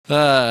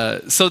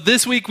So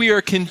this week we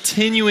are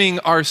continuing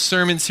our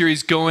sermon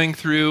series going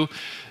through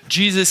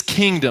Jesus'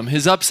 kingdom,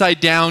 his upside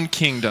down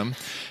kingdom.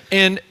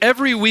 And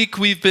every week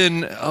we've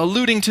been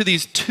alluding to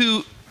these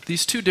two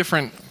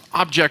different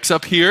objects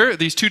up here,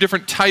 these two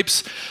different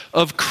types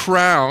of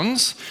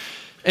crowns.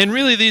 And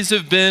really these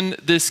have been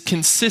this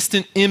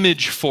consistent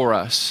image for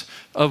us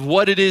of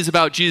what it is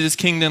about Jesus'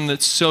 kingdom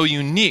that's so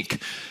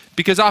unique.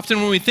 Because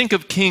often when we think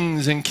of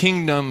kings and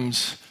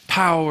kingdoms,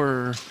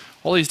 power,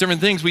 all these different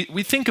things,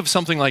 we think of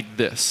something like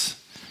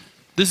this.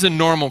 This is a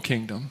normal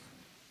kingdom,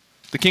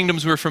 the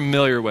kingdoms we're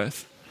familiar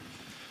with.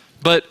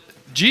 But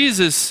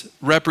Jesus'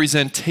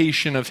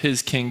 representation of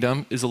his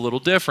kingdom is a little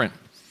different.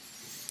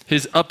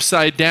 His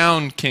upside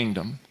down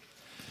kingdom.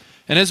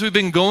 And as we've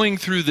been going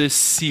through this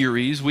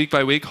series week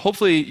by week,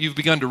 hopefully you've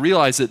begun to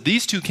realize that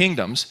these two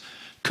kingdoms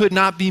could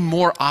not be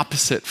more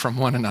opposite from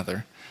one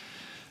another.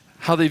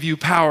 How they view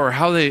power,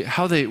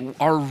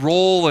 our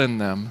role in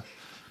them.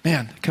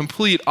 Man,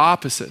 complete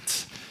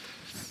opposites.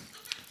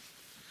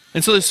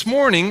 And so this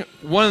morning,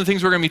 one of the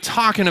things we're going to be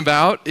talking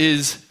about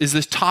is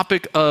this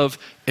topic of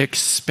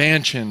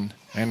expansion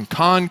and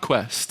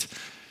conquest.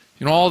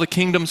 You know, all the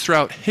kingdoms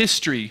throughout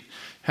history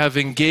have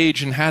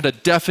engaged and had a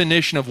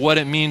definition of what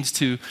it means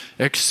to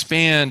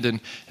expand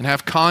and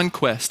have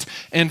conquest.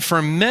 And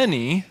for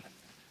many,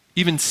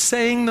 even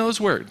saying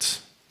those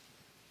words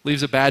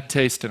leaves a bad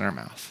taste in our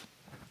mouth.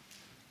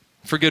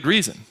 For good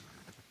reason.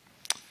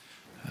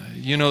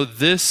 You know,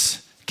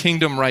 this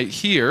kingdom right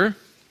here,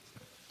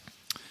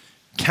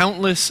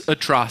 countless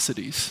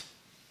atrocities,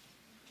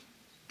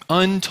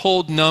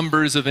 untold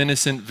numbers of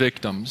innocent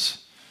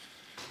victims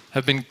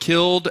have been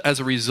killed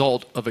as a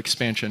result of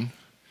expansion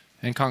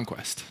and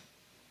conquest.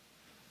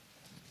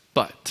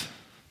 But,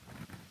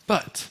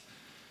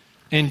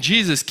 in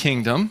Jesus'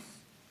 kingdom,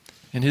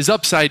 in his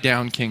upside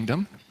down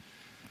kingdom,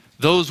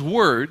 those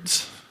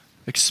words,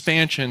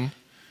 expansion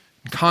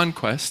and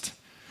conquest,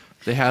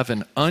 they have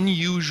an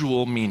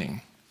unusual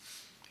meaning,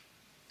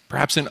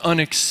 perhaps an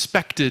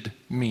unexpected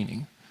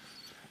meaning.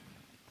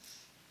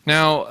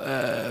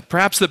 Now,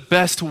 perhaps the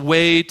best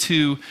way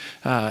to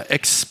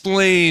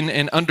explain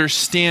and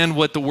understand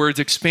what the words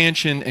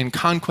expansion and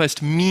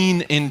conquest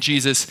mean in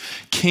Jesus'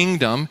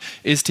 kingdom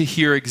is to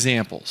hear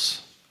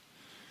examples.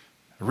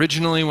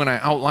 Originally, when I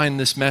outlined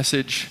this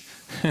message,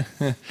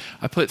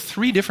 I put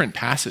 3 different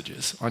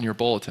passages on your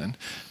bulletin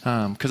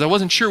because I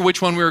wasn't sure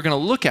which one we were going to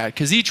look at,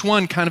 because each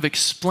one kind of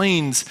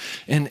explains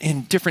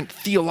in different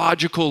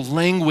theological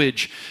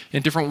language,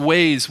 in different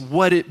ways,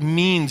 what it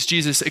means,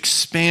 Jesus'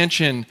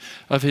 expansion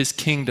of his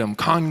kingdom,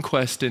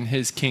 conquest in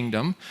his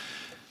kingdom.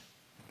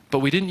 But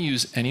we didn't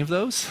use any of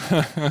those.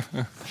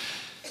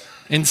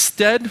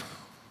 Instead,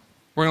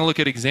 we're going to look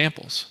at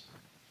examples.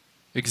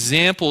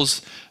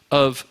 Examples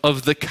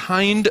of the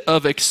kind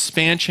of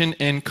expansion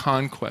and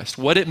conquest,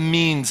 what it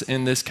means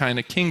in this kind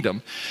of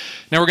kingdom.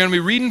 Now we're going to be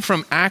reading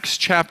from Acts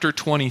chapter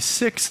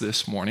 26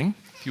 this morning,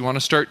 if you want to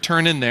start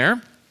turning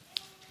there.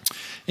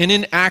 And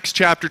in Acts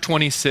chapter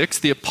 26,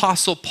 the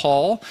Apostle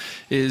Paul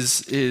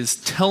is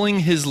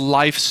telling his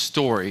life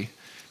story,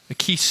 a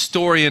key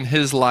story in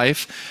his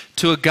life,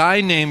 to a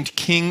guy named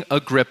King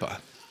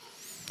Agrippa.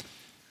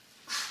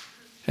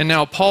 And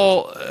now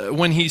Paul,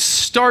 when he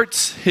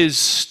starts his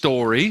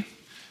story,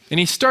 and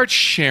he starts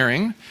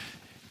sharing,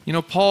 you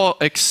know, Paul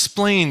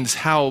explains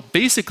how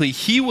basically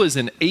he was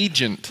an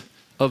agent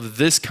of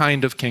this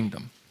kind of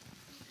kingdom.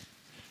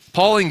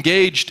 Paul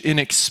engaged in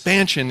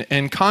expansion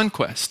and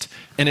conquest,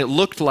 and it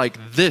looked like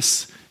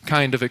this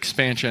kind of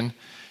expansion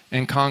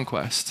and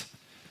conquest.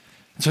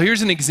 So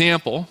here's an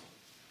example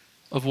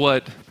of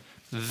what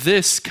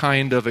this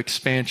kind of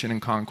expansion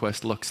and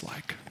conquest looks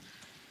like.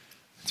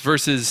 It's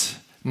verses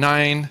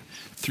 9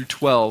 through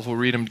 12. We'll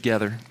read them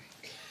together.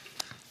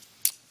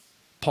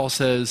 Paul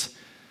says,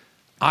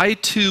 I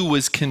too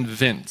was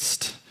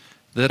convinced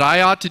that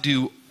I ought to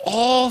do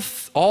all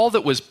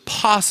that was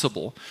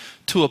possible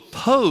to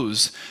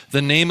oppose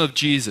the name of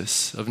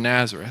Jesus of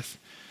Nazareth.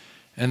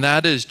 And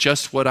that is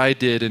just what I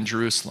did in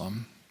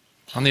Jerusalem.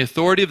 On the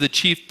authority of the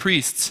chief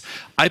priests,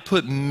 I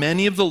put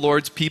many of the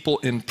Lord's people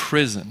in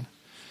prison.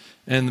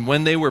 And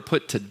when they were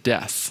put to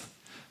death,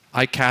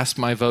 I cast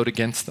my vote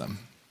against them.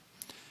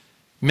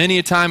 Many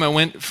a time I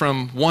went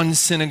from one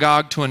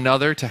synagogue to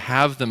another to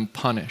have them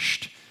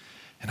punished,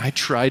 and I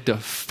tried to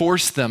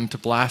force them to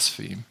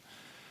blaspheme.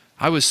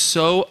 I was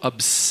so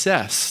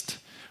obsessed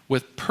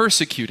with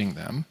persecuting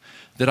them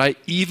that I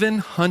even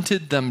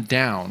hunted them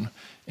down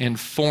in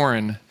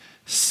foreign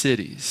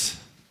cities.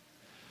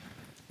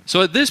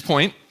 So at this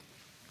point,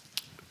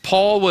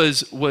 Paul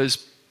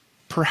was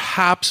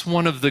perhaps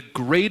one of the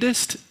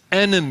greatest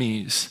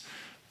enemies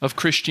of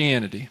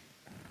Christianity.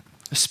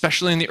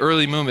 Especially in the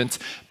early movements,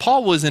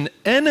 Paul was an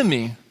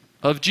enemy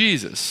of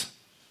Jesus.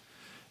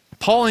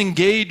 Paul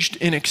engaged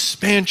in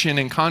expansion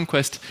and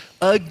conquest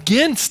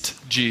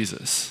against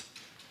Jesus.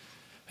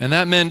 And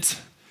that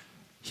meant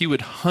he would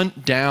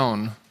hunt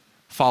down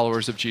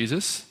followers of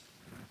Jesus.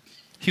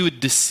 He would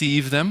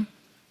deceive them,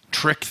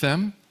 trick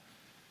them.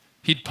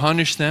 He'd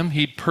punish them.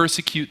 He'd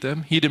persecute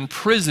them. He'd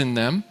imprison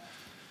them.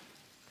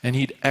 and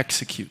he'd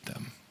execute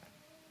them.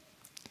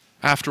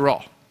 After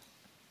all,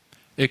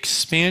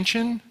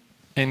 expansion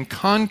and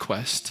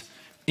conquest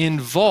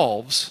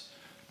involves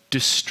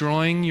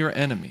destroying your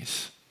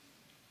enemies.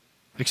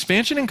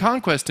 Expansion and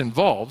conquest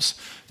involves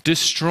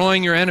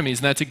destroying your enemies,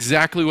 and that's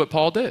exactly what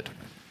Paul did.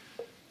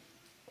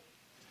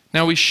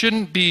 Now, we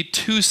shouldn't be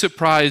too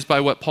surprised by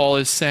what Paul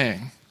is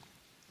saying,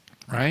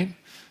 right?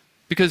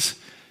 Because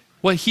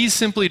what he's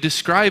simply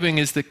describing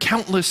is the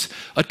countless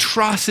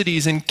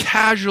atrocities and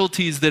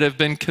casualties that have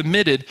been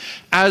committed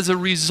as a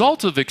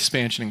result of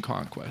expansion and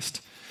conquest,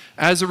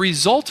 as a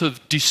result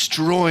of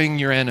destroying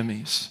your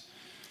enemies.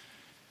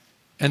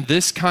 And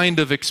this kind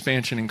of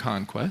expansion and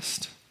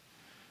conquest,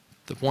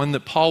 the one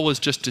that Paul was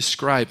just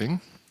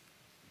describing,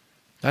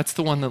 that's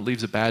the one that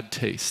leaves a bad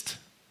taste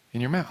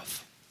in your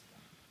mouth.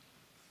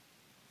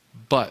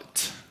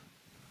 But,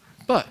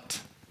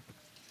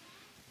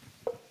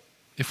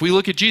 if we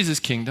look at Jesus'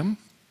 kingdom,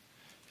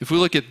 if we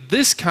look at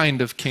this kind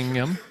of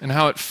kingdom and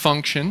how it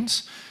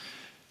functions,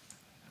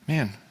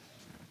 man,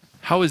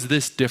 how is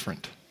this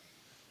different?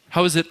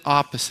 How is it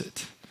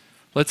opposite?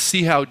 Let's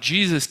see how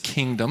Jesus'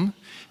 kingdom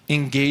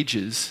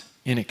engages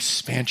in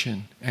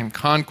expansion and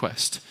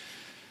conquest.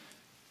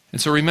 And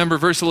so remember,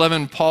 verse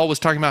 11, Paul was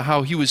talking about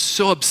how he was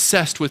so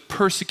obsessed with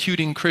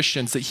persecuting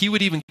Christians that he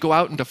would even go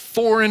out into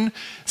foreign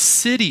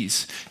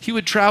cities. He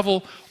would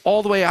travel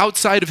all the way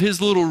outside of his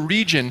little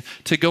region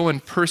to go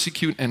and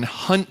persecute and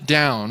hunt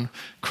down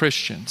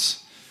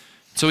Christians.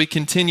 So he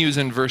continues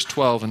in verse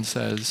 12 and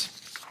says,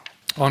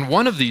 on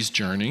one of these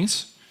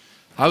journeys,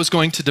 I was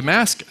going to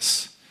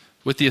Damascus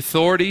with the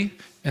authority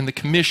and the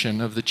commission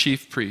of the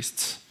chief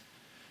priests.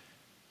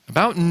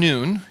 About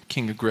noon,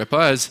 King Agrippa,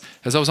 as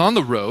I was on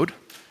the road,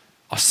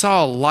 I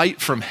saw a light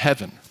from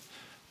heaven,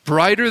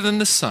 brighter than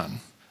the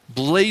sun,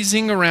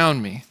 blazing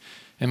around me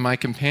and my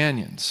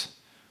companions.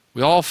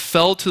 We all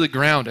fell to the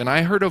ground, and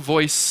I heard a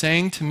voice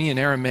saying to me in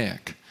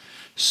Aramaic,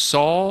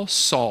 Saul,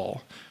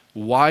 Saul,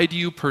 why do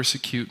you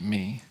persecute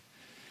me?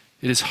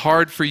 It is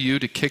hard for you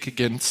to kick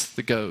against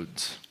the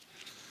goads.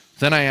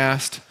 Then I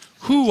asked,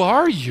 who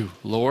are you,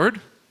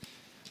 Lord?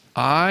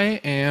 I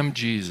am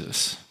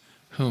Jesus,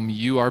 whom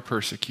you are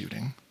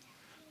persecuting.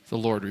 The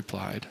Lord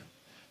replied,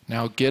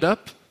 now get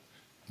up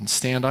and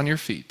stand on your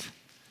feet.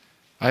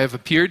 I have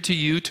appeared to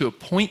you to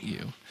appoint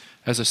you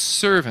as a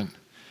servant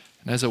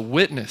and as a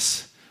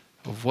witness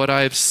of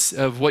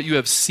what you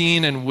have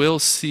seen and will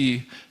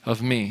see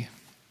of me.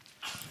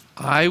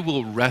 I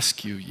will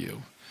rescue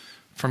you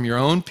from your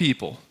own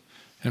people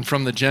and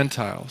from the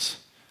Gentiles.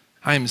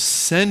 I am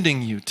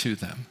sending you to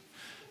them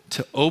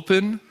to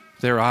open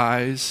their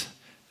eyes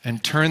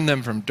and turn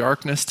them from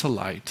darkness to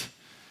light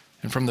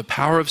and from the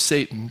power of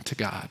Satan to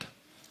God,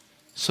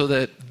 so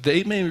that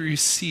they may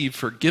receive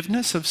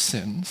forgiveness of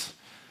sins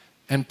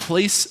and a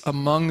place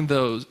among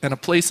those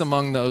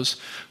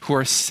who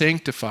are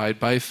sanctified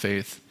by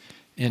faith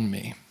in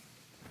me.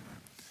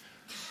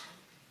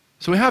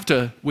 So we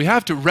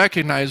have to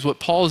recognize what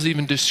Paul is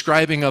even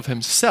describing of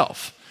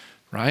himself,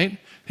 right?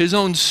 His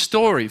own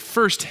story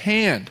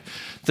firsthand,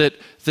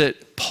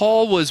 that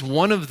Paul was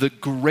one of the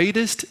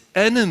greatest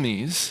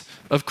enemies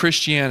of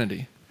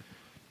Christianity.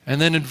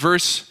 And then in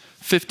verse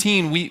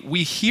 15,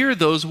 we hear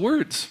those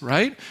words,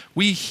 right?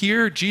 We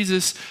hear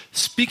Jesus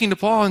speaking to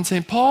Paul and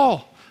saying,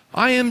 Paul,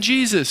 I am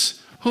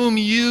Jesus, whom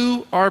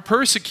you are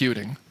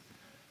persecuting.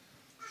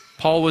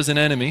 Paul was an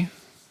enemy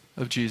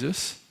of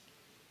Jesus.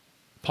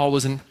 Paul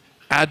was an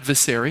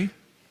adversary.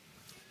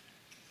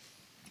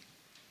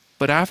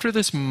 But after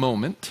this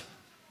moment,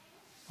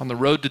 on the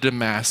road to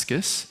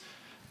Damascus,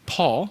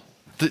 Paul,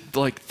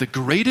 the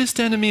greatest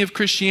enemy of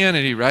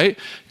Christianity, right,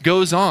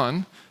 goes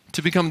on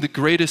to become the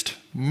greatest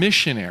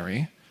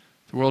missionary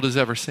the world has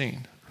ever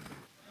seen.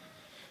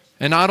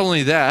 And not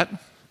only that,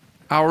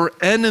 our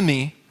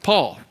enemy,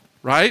 Paul,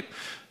 right,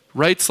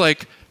 writes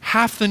like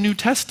half the New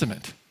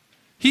Testament.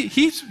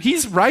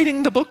 He's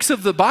writing the books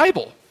of the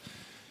Bible.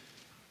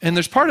 And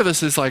there's part of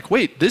us is like,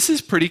 wait, this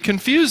is pretty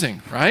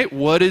confusing, right?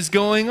 What is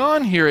going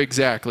on here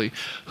exactly?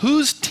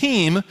 Whose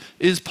team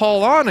is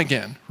Paul on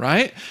again,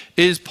 right?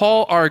 Is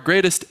Paul our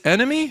greatest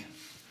enemy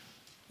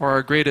or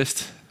our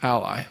greatest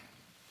ally?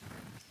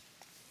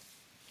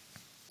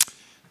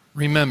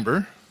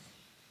 Remember,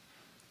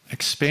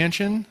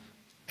 expansion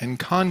and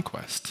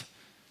conquest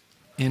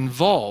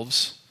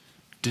involves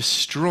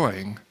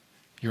destroying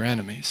your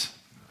enemies.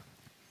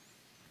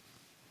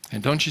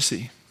 And don't you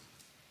see?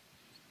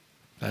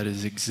 That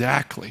is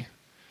exactly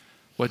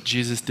what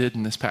Jesus did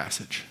in this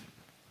passage.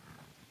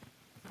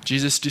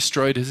 Jesus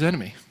destroyed his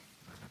enemy,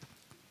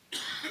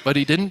 but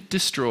he didn't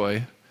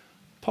destroy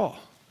Paul.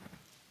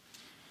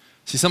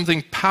 See,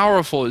 something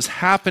powerful is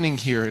happening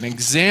here, an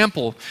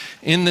example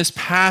in this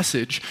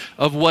passage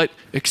of what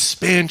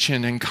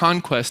expansion and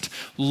conquest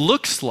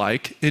looks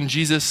like in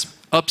Jesus'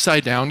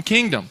 upside-down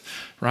kingdom,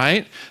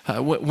 right?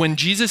 When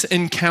Jesus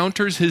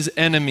encounters his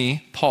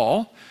enemy,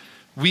 Paul,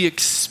 we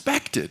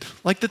expected,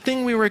 like the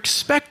thing we were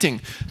expecting,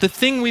 the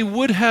thing we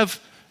would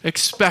have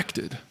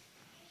expected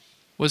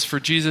was for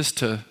Jesus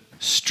to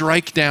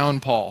strike down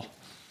Paul.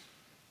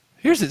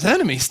 Here's his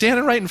enemy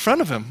standing right in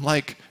front of him,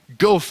 like,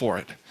 go for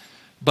it.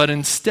 But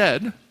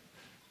instead,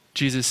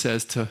 Jesus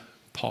says to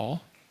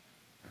Paul,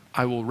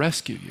 I will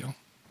rescue you.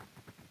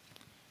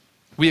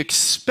 We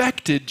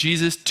expected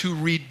Jesus to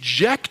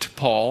reject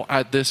Paul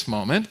at this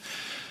moment,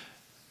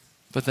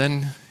 but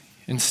then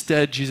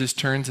instead Jesus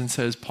turns and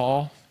says,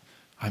 Paul,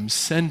 I'm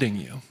sending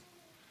you.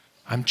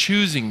 I'm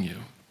choosing you.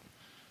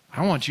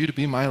 I want you to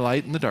be my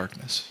light in the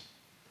darkness.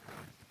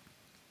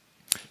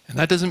 And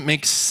that doesn't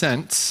make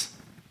sense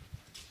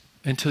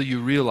until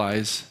you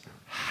realize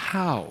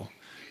how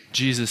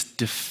Jesus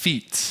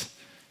defeats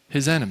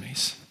his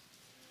enemies.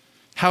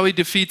 How he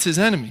defeats his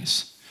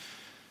enemies.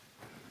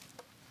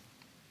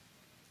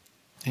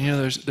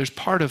 And there's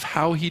part of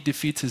how he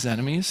defeats his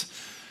enemies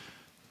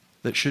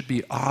that should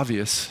be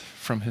obvious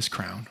from his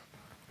crown.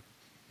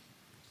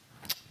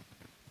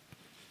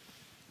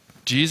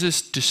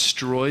 Jesus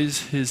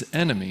destroys his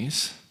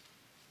enemies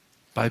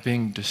by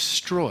being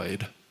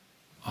destroyed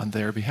on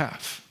their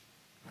behalf.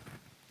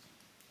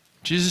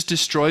 Jesus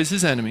destroys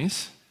his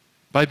enemies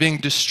by being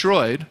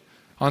destroyed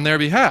on their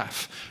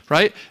behalf,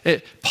 right?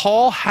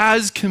 Paul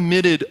has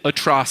committed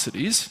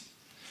atrocities,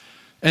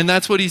 and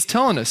that's what he's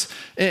telling us.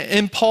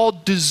 And Paul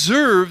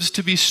deserves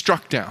to be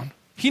struck down.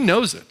 He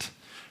knows it.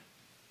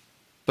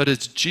 But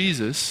it's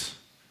Jesus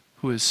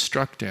who is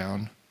struck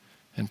down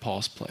in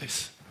Paul's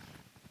place.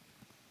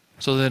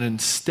 So that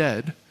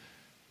instead,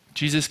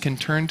 Jesus can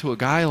turn to a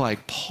guy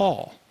like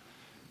Paul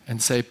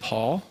and say,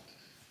 Paul,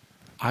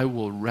 I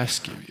will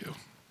rescue you.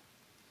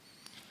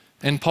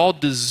 And Paul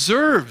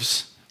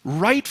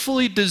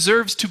rightfully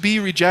deserves to be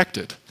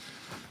rejected,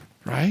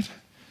 right?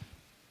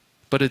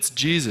 But it's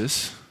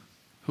Jesus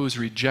who is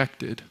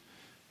rejected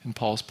in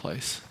Paul's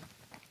place.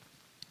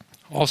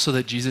 Also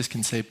that Jesus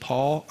can say,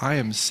 Paul, I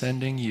am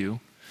sending you.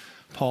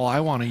 Paul,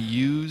 I want to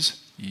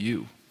use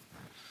you.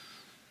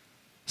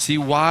 See,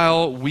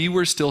 while we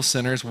were still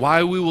sinners,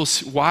 while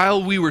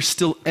we were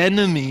still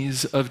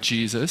enemies of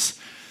Jesus,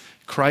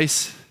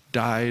 Christ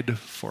died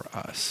for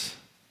us.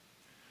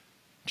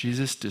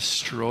 Jesus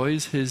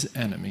destroys his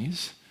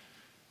enemies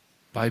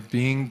by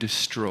being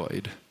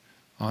destroyed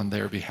on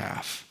their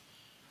behalf.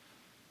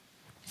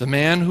 The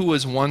man who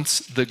was once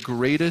the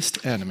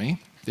greatest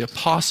enemy, the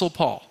Apostle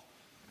Paul,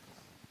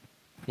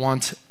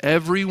 wants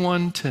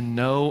everyone to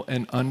know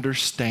and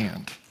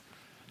understand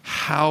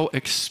how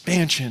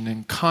expansion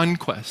and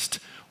conquest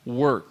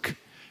work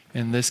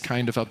in this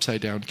kind of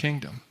upside-down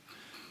kingdom.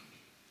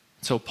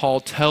 So Paul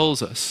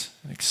tells us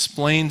and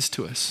explains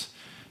to us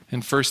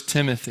in 1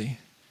 Timothy,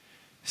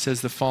 he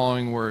says the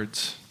following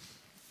words,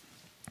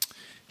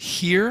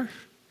 here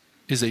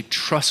is a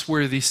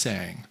trustworthy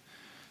saying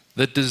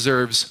that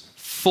deserves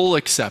full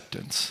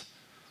acceptance.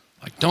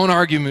 Like, don't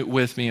argue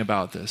with me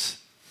about this.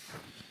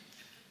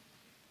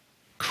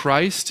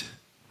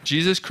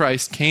 Jesus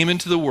Christ came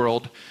into the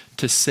world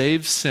to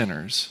save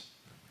sinners,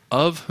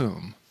 of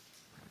whom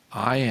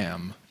I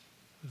am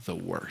the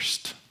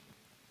worst.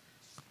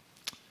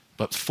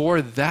 But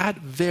for that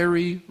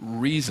very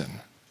reason,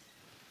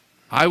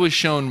 I was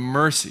shown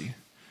mercy,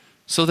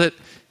 so that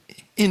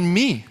in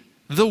me,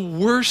 the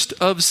worst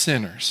of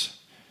sinners,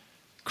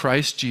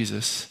 Christ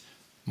Jesus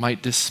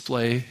might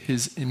display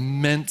his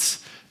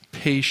immense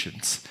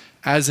patience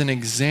as an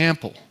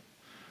example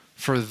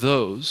for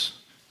those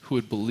who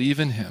would believe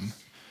in him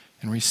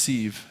and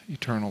receive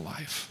eternal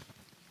life.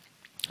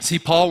 See,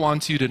 Paul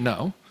wants you to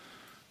know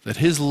that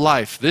his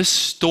life, this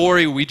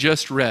story we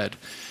just read,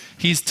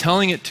 he's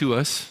telling it to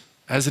us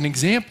as an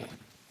example.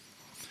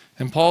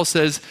 And Paul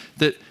says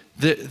that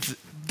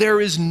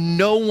there is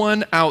no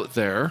one out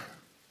there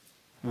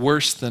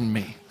worse than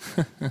me.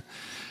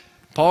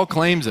 Paul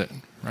claims it,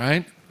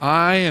 right?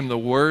 I am the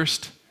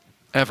worst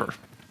ever.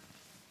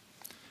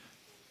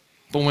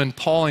 But when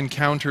Paul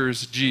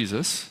encounters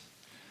Jesus,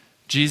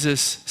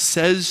 Jesus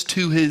says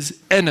to his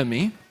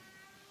enemy,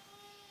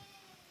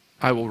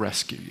 I will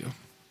rescue you.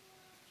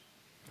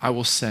 I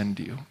will send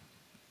you.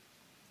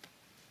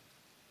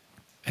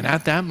 And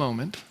at that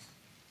moment,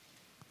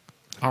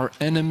 our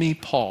enemy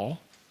Paul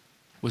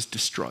was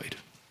destroyed.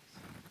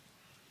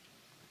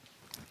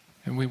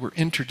 And we were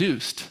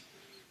introduced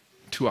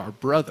to our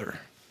brother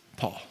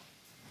Paul.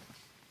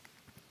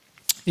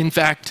 In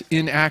fact,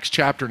 in Acts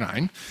chapter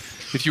 9,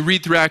 if you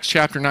read through Acts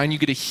chapter 9, you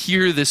get to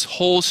hear this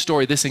whole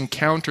story, this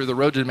encounter, the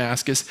road to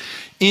Damascus,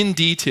 in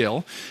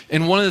detail.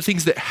 And one of the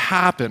things that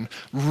happened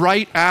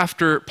right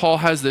after Paul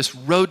has this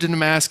road to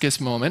Damascus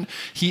moment,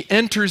 he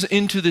enters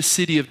into the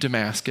city of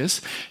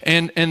Damascus,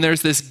 and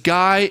there's this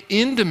guy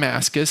in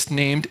Damascus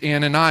named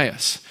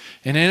Ananias.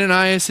 And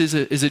Ananias is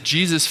a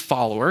Jesus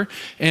follower.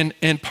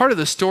 And part of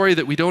the story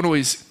that we don't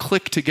always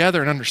click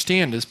together and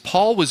understand is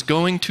Paul was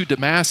going to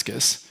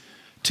Damascus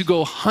to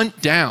go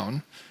hunt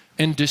down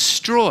and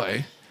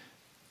destroy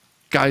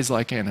guys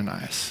like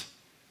Ananias.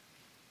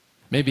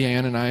 Maybe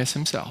Ananias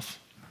himself.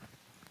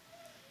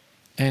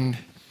 And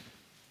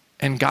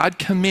God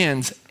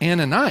commands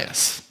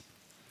Ananias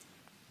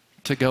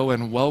to go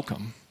and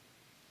welcome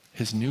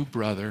his new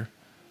brother,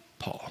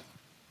 Paul.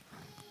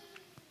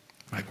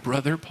 My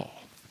brother Paul.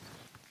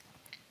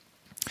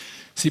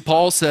 See,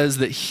 Paul says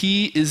that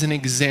he is an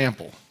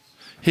example.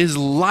 His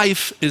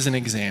life is an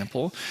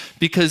example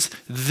because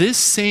this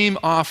same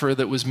offer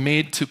that was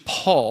made to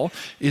Paul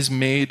is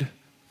made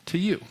to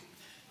you.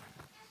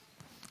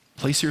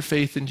 Place your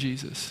faith in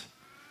Jesus.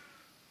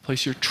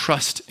 Place your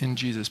trust in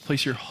Jesus.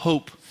 Place your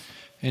hope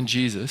in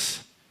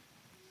Jesus.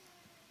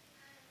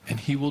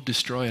 And he will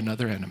destroy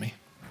another enemy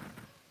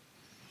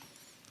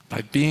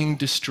by being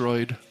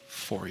destroyed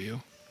for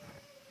you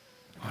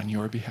on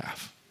your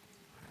behalf.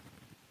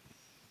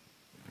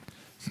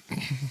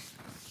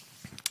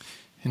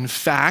 In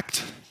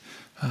fact,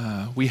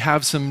 we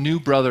have some new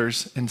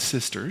brothers and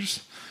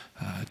sisters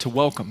to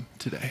welcome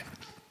today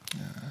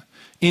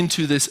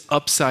into this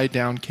upside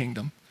down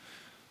kingdom.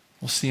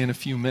 We'll see in a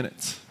few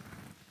minutes.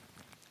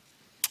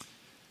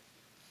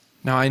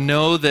 Now, I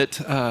know that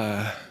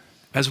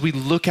as we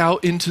look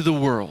out into the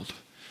world,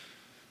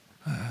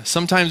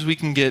 sometimes we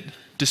can get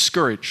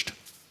discouraged.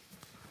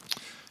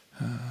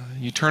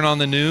 You turn on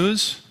the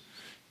news,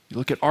 you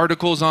look at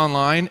articles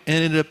online,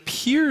 and it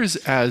appears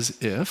as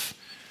if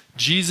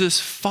Jesus'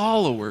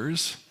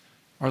 followers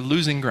are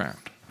losing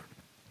ground.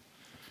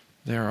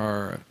 There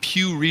are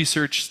Pew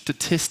Research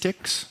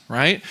statistics,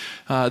 right,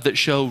 that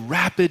show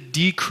rapid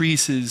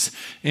decreases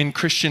in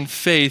Christian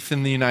faith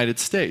in the United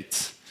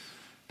States.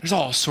 There's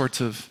all sorts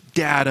of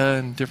data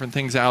and different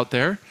things out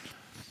there.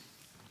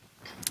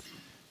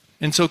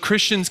 And so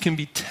Christians can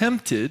be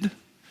tempted,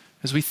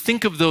 as we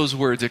think of those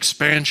words,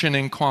 expansion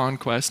and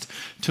conquest,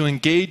 to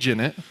engage in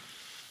it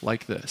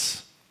like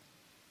this.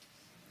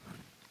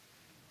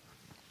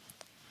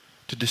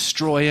 To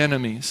destroy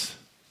enemies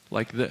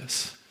like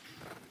this.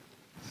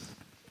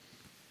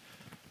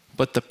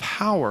 But the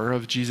power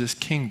of Jesus'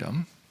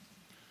 kingdom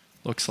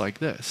looks like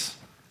this.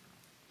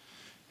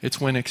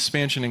 It's when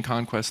expansion and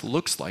conquest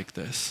looks like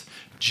this.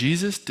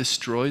 Jesus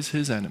destroys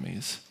his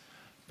enemies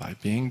by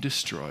being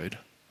destroyed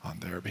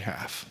on their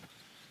behalf.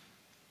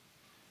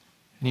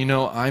 And you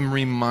know, I'm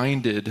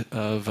reminded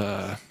of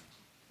an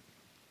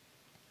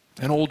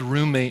old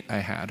roommate I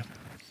had.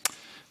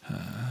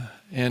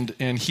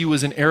 And he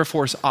was an Air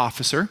Force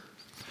officer.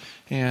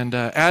 And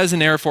as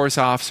an Air Force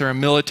officer, a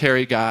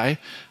military guy,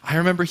 I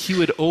remember he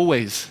would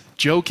always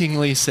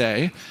jokingly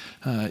say,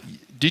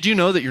 did you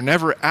know that you're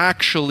never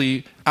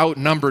actually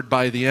outnumbered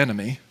by the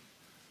enemy?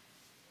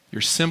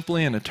 You're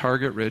simply in a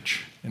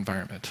target-rich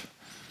environment.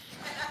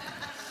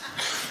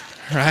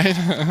 Right?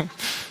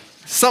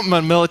 Something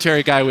a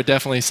military guy would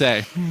definitely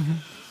say.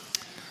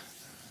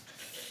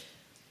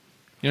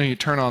 You know, you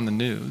turn on the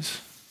news,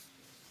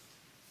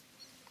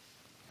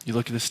 you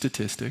look at the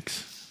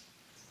statistics,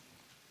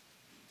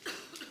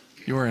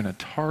 you are in a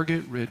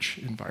target-rich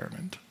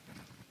environment.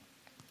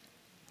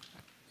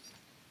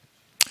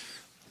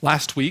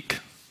 Last week,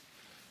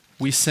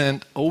 we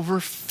sent over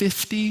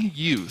 50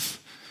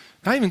 youth,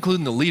 not even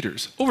including the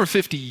leaders, over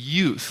 50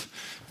 youth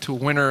to a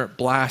Winter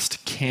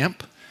Blast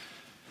camp.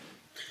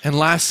 And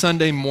last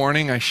Sunday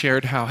morning, I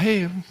shared how,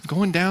 hey, I'm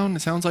going down.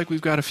 It sounds like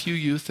we've got a few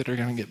youth that are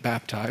going to get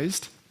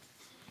baptized.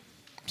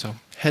 So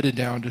headed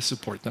down to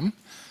support them.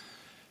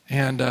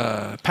 And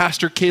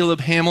Pastor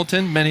Caleb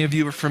Hamilton, many of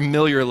you are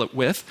familiar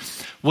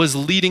with, was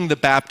leading the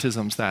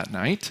baptisms that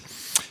night.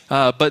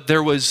 But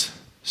there was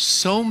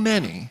so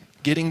many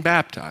getting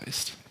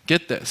baptized.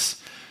 Get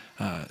this.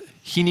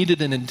 He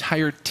needed an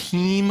entire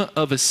team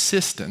of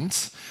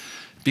assistants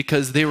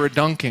because they were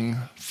dunking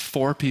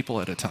 4 people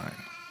at a time.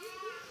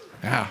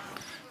 Yeah,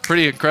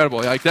 pretty incredible.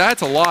 Like,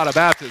 that's a lot of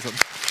baptisms.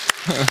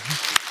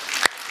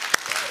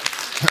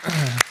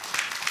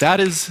 That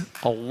is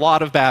a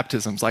lot of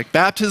baptisms, like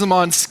baptism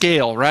on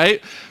scale,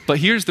 right? But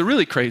here's the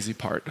really crazy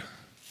part.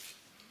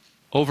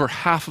 Over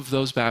half of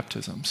those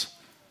baptisms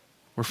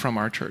were from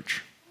our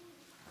church.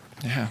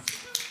 Yeah.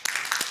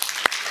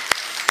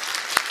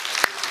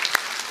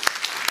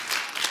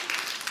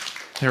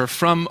 They were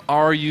from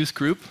our youth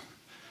group.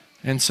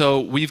 And so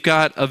we've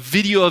got a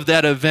video of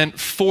that event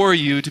for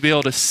you to be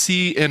able to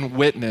see and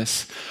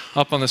witness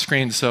up on the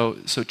screen. So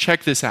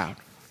check this out.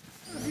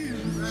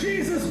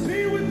 Jesus,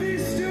 be with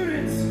these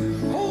students.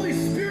 Holy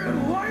Spirit,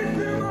 light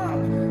them up.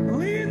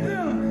 Lead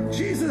them,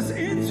 Jesus,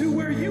 into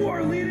where you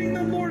are leading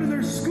them, Lord, in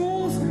their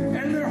schools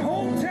and their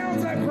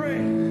hometowns, I pray.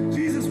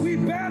 Jesus, we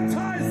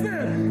baptize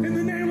them in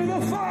the name of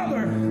the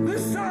Father, the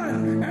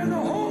Son, and the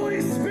Holy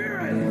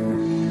Spirit.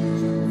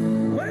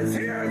 Let's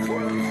hear it for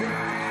them.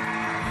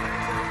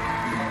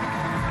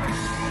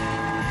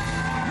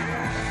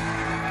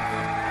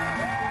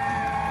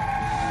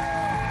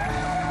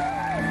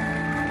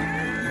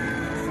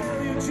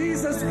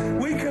 Jesus,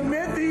 we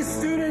commit these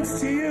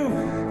students to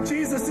you.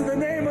 Jesus, in the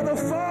name of the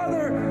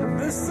Father,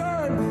 the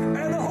Son,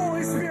 and the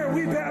Holy Spirit,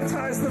 we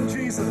baptize them,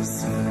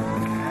 Jesus. For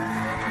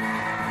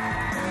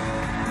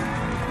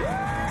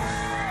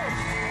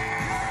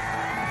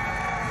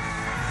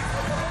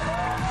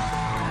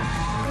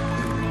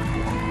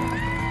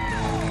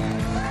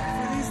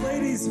these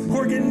ladies who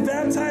are getting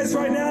baptized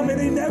right now, may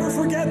they never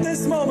forget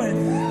this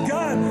moment.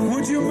 God,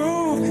 would you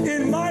move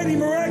in mighty,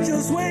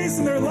 miraculous ways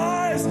in their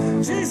lives?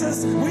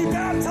 Jesus, we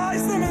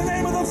baptize them in the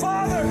name of the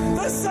Father,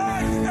 the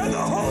Son, and the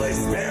Holy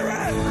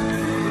Spirit.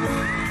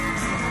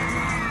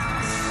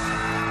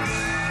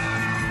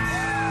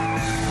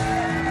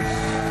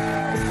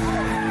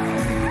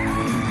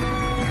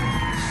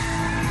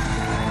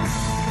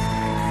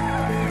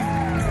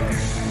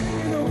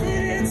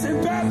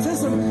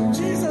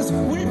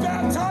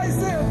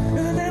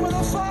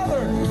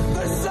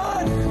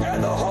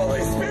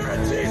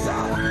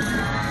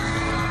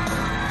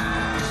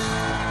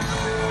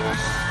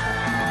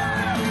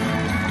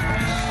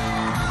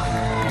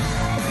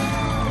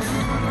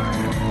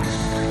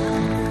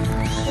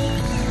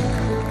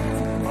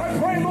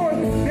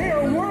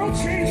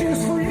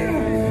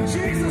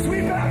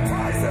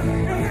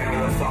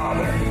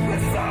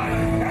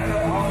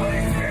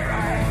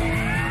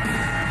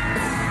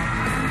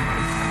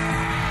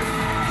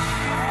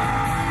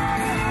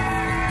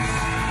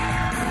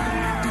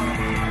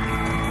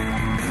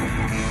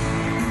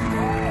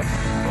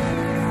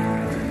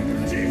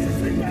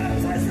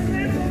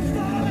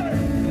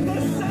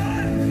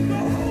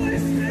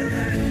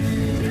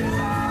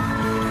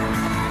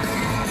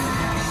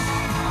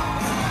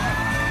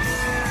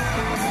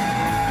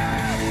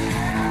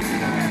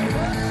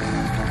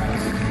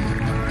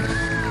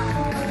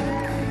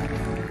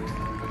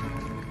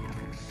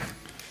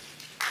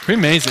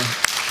 Pretty amazing.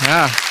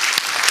 Yeah.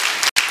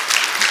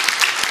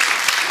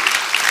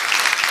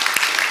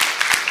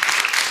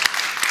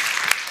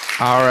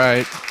 All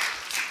right.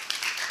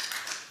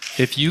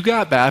 If you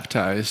got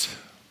baptized,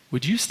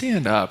 would you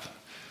stand up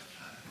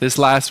this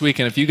last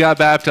weekend? If you got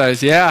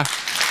baptized, yeah.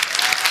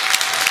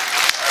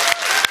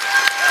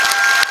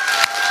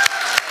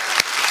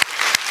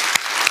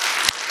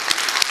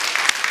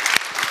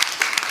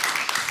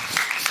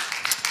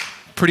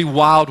 Pretty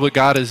wild what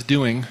God is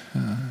doing.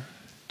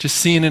 Just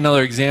seeing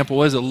another example,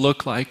 what does it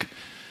look like?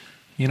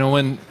 You know,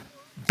 when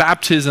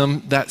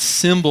baptism, that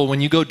symbol, when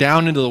you go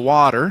down into the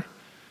water,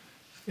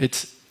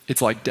 it's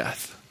like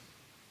death.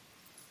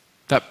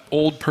 That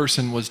old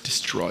person was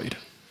destroyed.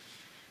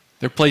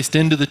 They're placed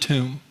into the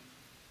tomb.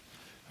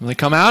 When they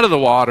come out of the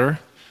water,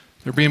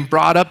 they're being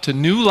brought up to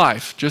new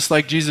life, just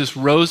like Jesus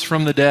rose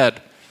from the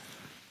dead.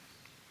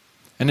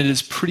 And it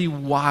is pretty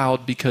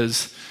wild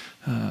because,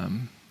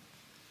 you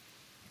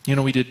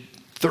know, we did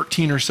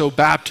 13 or so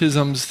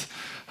baptisms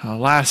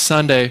last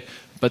Sunday,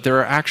 but there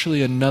are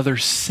actually another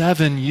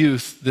 7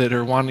 youth that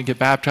are wanting to get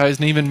baptized,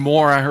 and even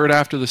more, I heard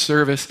after the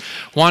service,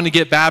 wanting to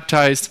get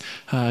baptized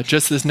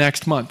just this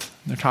next month.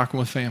 They're talking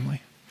with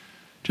family.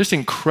 Just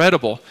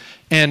incredible.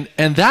 And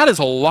that is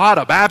a lot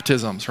of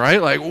baptisms,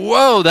 right? Like,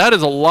 whoa, that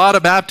is a lot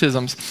of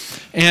baptisms.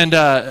 And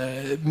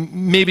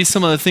maybe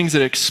some of the things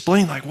that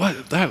explain, like,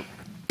 what, that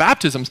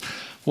baptisms?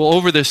 Well,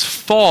 over this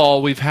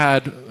fall, we've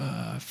had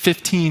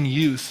 15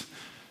 youth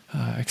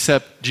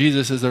accept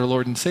Jesus as their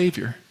Lord and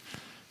Savior.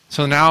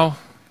 So now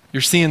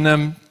you're seeing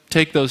them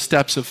take those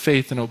steps of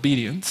faith and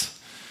obedience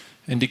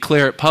and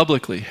declare it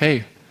publicly.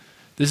 Hey,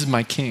 this is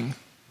my king.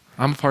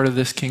 I'm a part of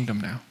this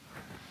kingdom now.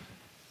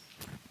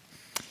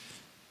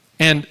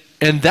 And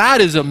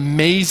that is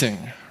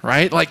amazing,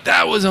 right? Like,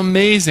 that was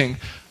amazing.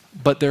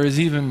 But there is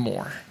even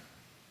more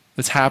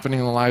that's happening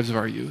in the lives of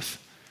our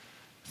youth.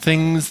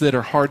 Things that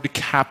are hard to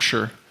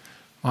capture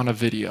on a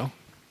video.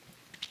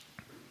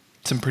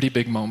 Some pretty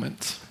big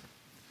moments.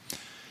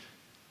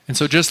 And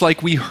so just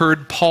like we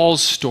heard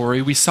Paul's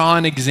story, we saw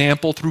an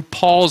example through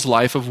Paul's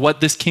life of what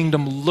this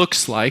kingdom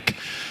looks like.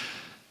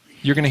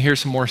 You're going to hear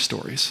some more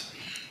stories.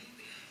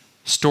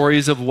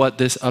 Stories of what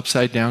this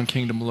upside down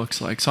kingdom looks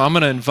like. So I'm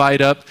going to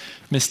invite up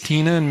Miss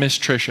Tina and Miss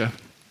Tricia.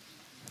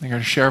 They're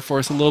going to share for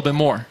us a little bit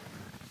more.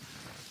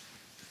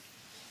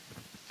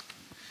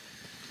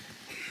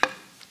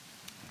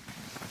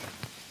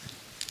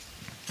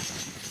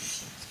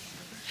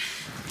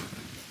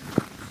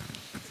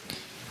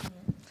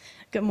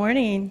 Good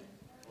morning.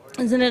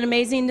 Isn't it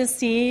amazing to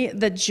see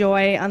the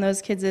joy on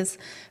those kids'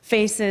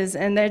 faces?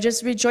 And they're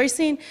just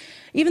rejoicing.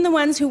 Even the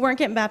ones who weren't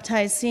getting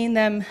baptized, seeing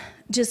them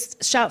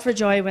just shout for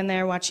joy when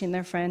they're watching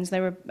their friends.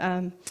 They were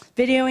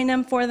videoing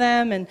them for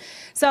them. And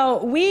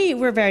so we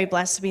were very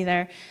blessed to be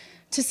there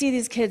to see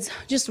these kids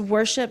just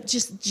worship,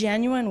 just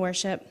genuine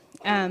worship.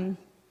 And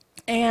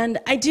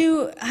I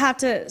do have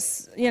to,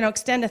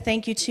 extend a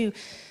thank you to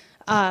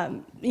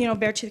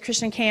Beartooth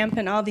Christian Camp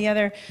and all the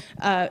other,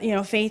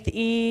 Faith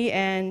E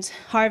and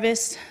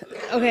Harvest.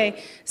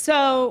 Okay,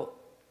 so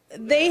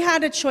they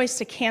had a choice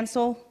to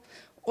cancel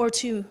or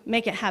to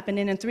make it happen,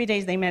 and in 3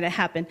 days they made it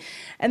happen.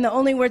 And the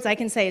only words I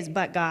can say is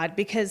but God,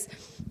 because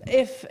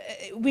if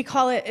we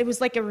call it, it was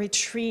like a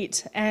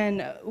retreat,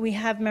 and we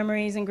have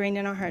memories ingrained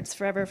in our hearts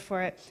forever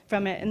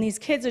from it. And these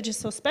kids are just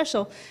so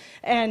special,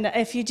 and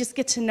if you just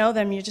get to know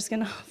them, you're just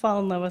gonna fall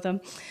in love with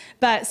them.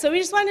 But so we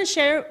just wanted to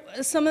share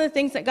some of the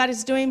things that God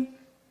is doing.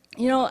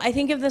 I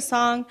think of the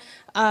song,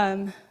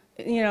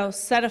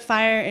 Set a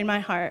Fire in My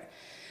Heart,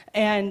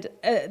 and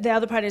the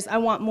other part is, I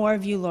want more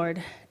of you,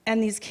 Lord.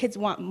 And these kids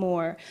want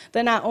more.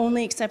 They're not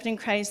only accepting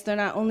Christ, they're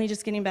not only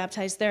just getting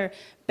baptized, they're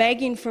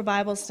begging for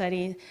Bible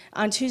study.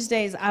 On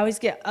Tuesdays, I always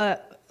get a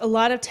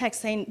lot of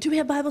texts saying, do we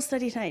have Bible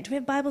study tonight? Do we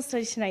have Bible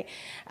study tonight?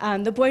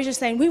 The boys are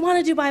saying, we want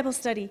to do Bible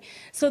study.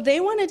 So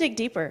they want to dig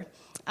deeper.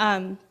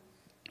 And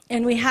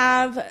we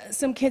have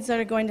some kids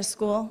that are going to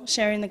school,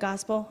 sharing the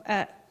gospel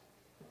at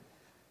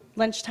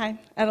lunchtime,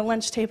 at a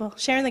lunch table,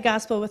 sharing the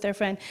gospel with their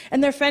friend.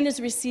 And their friend is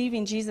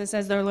receiving Jesus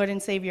as their Lord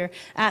and Savior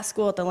at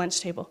school at the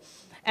lunch table.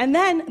 And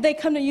then they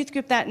come to youth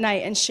group that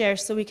night and share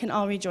so we can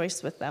all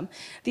rejoice with them.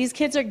 These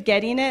kids are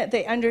getting it.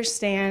 They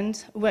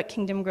understand what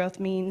kingdom growth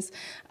means.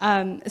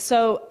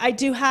 So I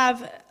do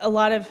have a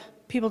lot of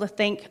people to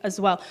thank as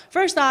well.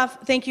 First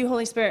off, thank you,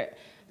 Holy Spirit,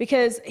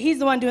 because he's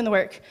the one doing the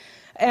work.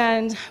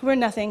 And we're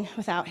nothing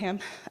without him.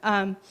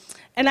 And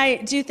I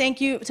do thank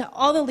you to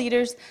all the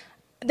leaders.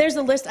 There's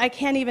a list. I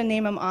can't even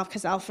name them off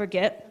because I'll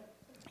forget.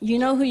 You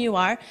know who you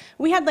are.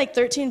 We had like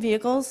 13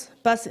 vehicles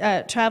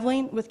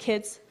traveling with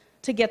kids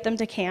to get them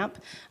to camp.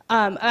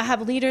 I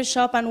have leaders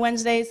show up on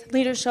Wednesdays,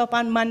 leaders show up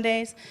on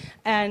Mondays,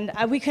 and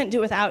we couldn't do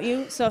it without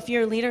you. So if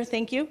you're a leader,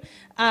 thank you.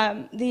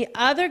 The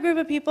other group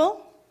of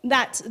people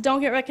that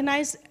don't get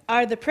recognized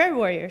are the prayer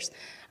warriors.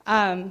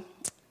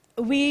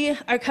 We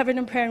are covered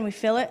in prayer and we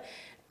feel it.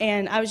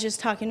 And I was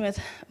just talking with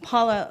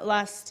Paula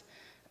last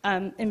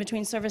in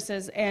between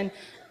services, and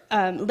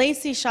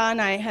Lacey, Shaw, and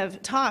I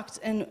have talked,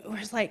 and we're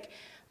like,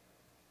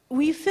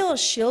 we feel a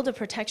shield of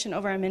protection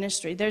over our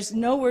ministry. There's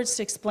no words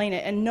to explain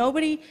it. And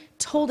nobody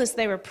told us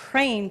they were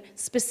praying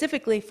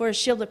specifically for a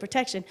shield of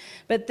protection.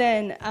 But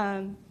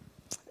then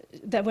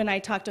that when I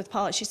talked with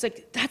Paula, she's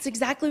like, that's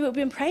exactly what we've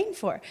been praying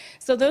for.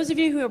 So those of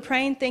you who are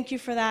praying, thank you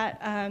for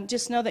that.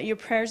 Just know that your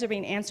prayers are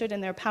being answered,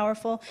 and they're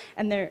powerful,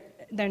 and they're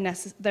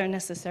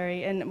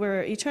necessary. And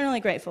we're eternally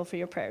grateful for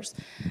your prayers.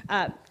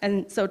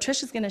 And so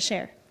Trisha's going to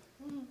share.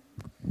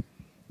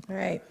 All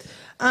right.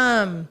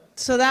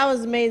 So that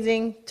was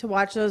amazing to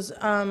watch those,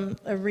 a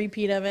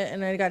repeat of it,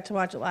 and I got to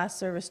watch it last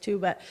service too,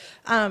 but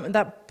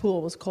that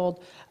pool was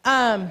cold.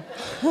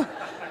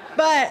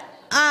 But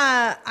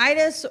I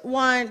just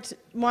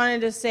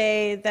wanted to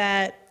say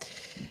that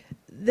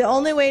the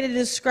only way to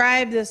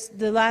describe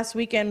the last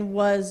weekend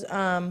was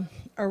a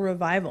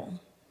revival.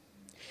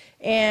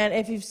 And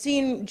if you've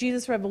seen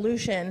Jesus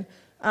Revolution,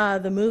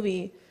 the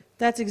movie,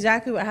 that's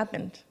exactly what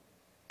happened.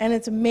 And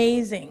it's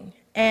amazing.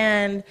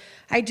 And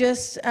I'm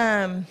just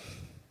in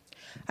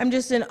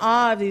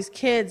awe of these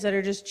kids that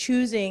are just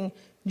choosing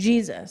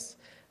Jesus.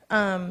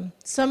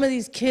 Some of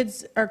these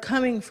kids are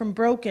coming from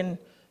broken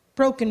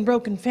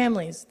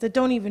families that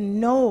don't even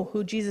know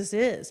who Jesus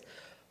is,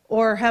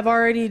 or have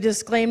already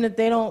disclaimed that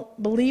they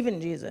don't believe in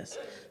Jesus.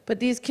 But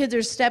these kids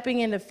are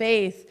stepping into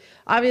faith.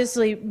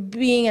 Obviously,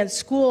 being at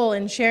school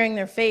and sharing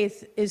their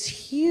faith is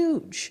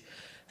huge.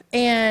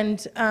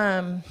 And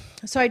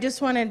so I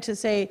just wanted to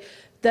say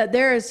that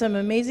there is some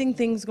amazing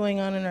things going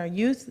on in our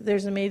youth.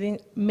 There's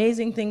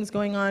amazing things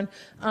going on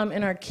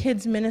in our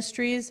kids'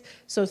 ministries.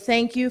 So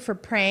thank you for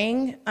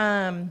praying.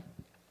 I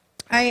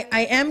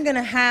am going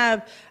to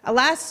have a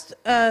last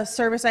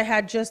service. I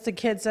had just the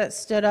kids that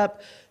stood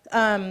up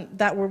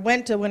that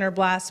went to Winter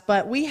Blast,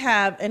 but we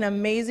have an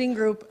amazing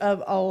group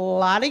of a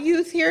lot of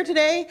youth here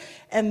today,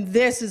 and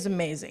this is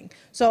amazing.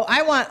 So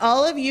I want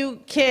all of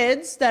you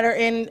kids that are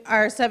in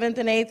our 7th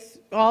and 8th,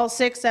 all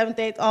 6th, 7th,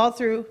 8th, all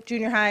through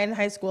junior high and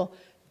high school,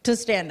 to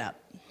stand up.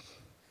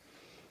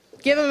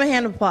 Give them a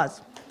hand of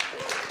applause.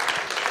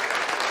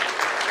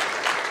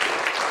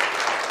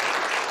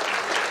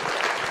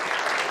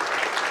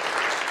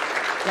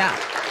 Yeah.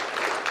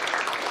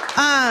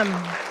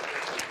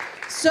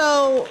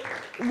 So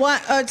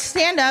what?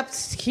 Stand up.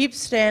 Keep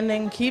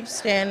standing. Keep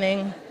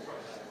standing.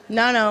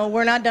 No,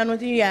 we're not done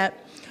with you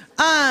yet.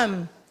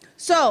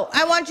 So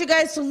I want you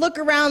guys to look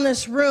around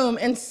this room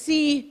and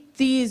see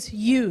these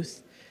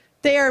youth.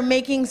 They are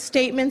making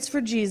statements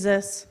for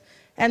Jesus,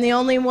 and the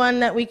only one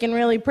that we can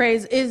really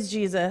praise is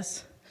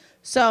Jesus.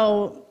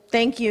 So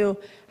thank you.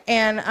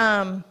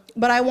 And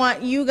but I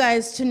want you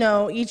guys to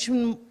know,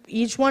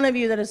 each one of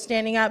you that is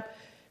standing up,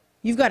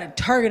 you've got a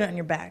target on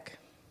your back.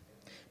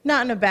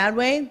 Not in a bad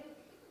way,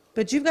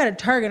 but you've got a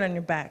target on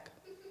your back.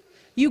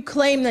 You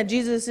claim that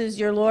Jesus is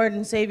your Lord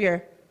and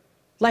Savior.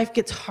 Life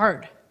gets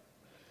hard.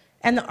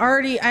 And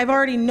I've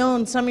already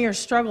known some of your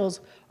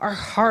struggles are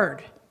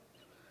hard.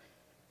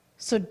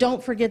 So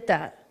don't forget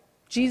that.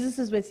 Jesus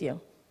is with you.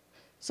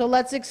 So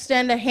let's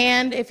extend a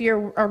hand. If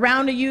you're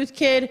around a youth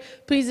kid,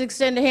 please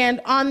extend a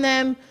hand on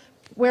them.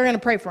 We're going to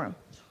pray for them.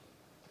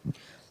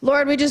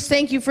 Lord, we just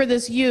thank you for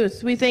this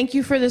youth. We thank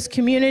you for this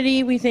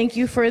community. We thank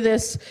you for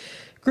this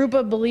group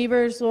of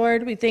believers,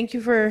 Lord. We thank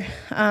you for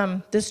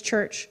this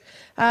church.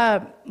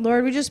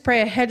 Lord, we just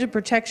pray a hedge of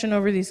protection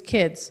over these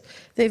kids.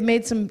 They've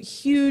made some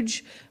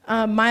huge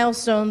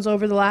milestones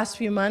over the last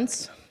few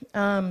months,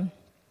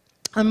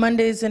 on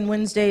Mondays and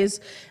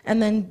Wednesdays,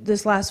 and then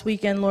this last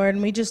weekend, Lord.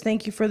 And we just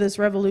thank you for this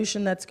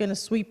revolution that's going to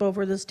sweep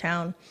over this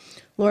town.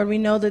 Lord, we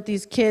know that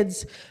these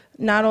kids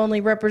not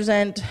only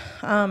represent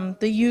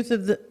the youth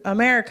of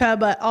America,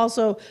 but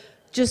also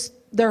just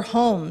their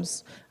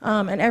homes,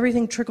 and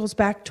everything trickles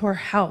back to our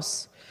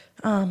house.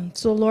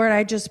 So Lord,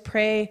 I just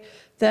pray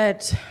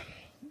that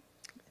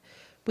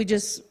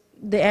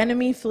the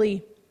enemy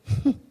flee.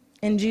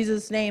 In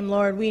Jesus' name,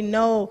 Lord, we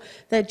know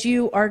that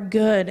you are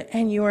good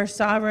and you are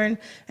sovereign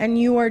and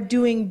you are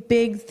doing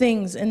big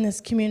things in this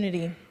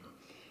community.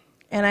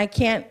 And I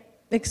can't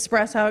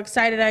express how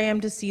excited I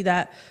am to see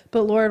that.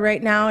 But Lord,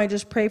 right now, I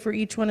just pray for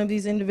each one of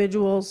these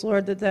individuals,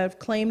 Lord, that have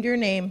claimed your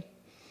name.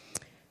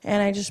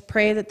 And I just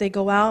pray that they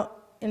go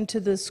out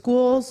into the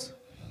schools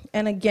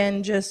and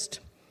again, just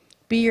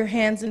be your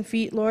hands and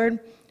feet, Lord.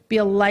 Be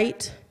a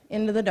light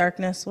into the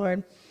darkness,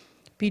 Lord.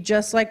 Be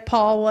just like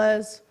Paul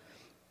was.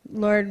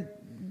 Lord,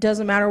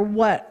 doesn't matter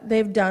what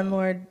they've done,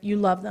 Lord, you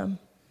love them.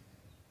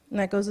 And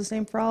that goes the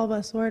same for all of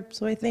us, Lord.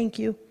 So I thank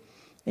you.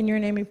 In your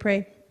name we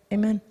pray.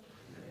 Amen.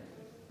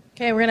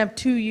 Okay, we're going to have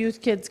 2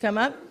 youth kids come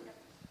up.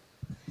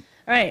 All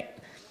right.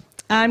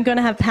 I'm going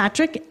to have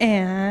Patrick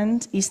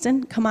and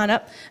Easton come on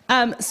up.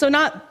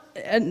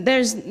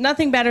 There's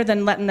nothing better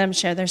than letting them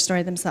share their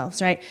story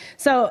themselves, right?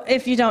 So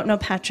if you don't know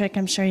Patrick,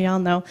 I'm sure you all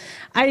know.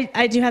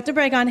 I do have to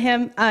brag on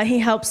him. He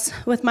helps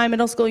with my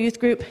middle school youth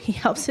group. He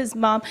helps his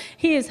mom.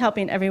 He is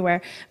helping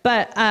everywhere.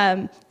 But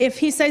if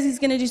he says he's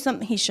going to do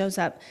something, he shows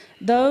up.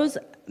 Those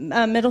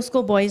middle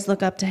school boys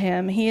look up to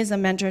him. He is a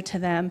mentor to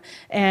them,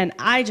 and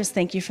I just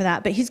thank you for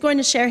that. But he's going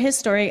to share his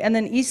story, and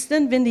then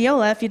Easton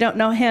Vindiola, if you don't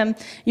know him,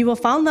 you will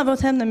fall in love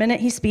with him the minute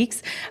he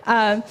speaks.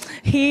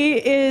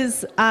 He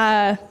is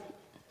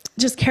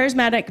just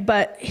charismatic,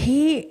 but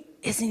he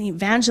is an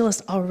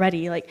evangelist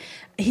already. Like,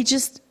 he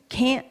just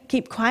can't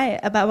keep quiet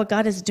about what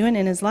God is doing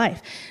in his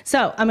life.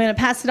 So I'm going to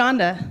pass it on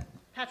to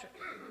Patrick.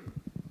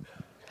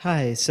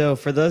 Hi, so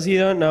for those of you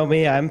who don't know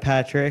me, I'm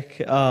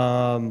Patrick.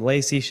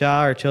 Lacey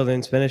Shaw, our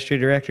children's ministry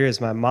director, is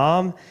my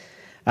mom.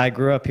 I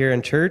grew up here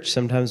in church.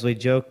 Sometimes we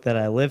joke that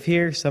I live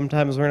here.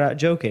 Sometimes we're not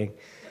joking.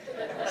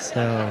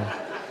 So,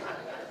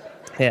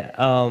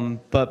 yeah.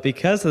 But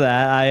because of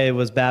that, I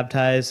was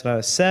baptized when I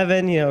was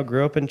 7,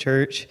 grew up in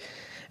church.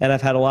 And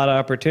I've had a lot of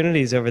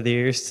opportunities over the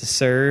years to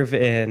serve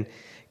in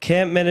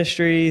camp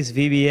ministries,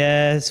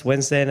 VBS,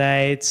 Wednesday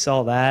nights,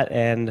 all that.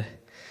 And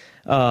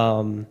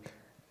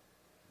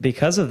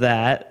because of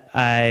that,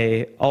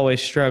 I always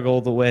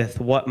struggled with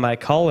what my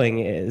calling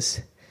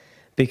is,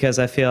 because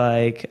I feel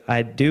like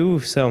I do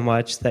so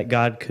much that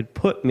God could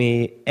put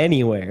me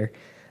anywhere.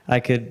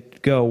 I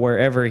could go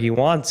wherever he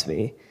wants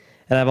me.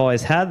 And I've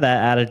always had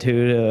that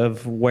attitude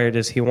of, where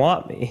does he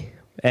want me?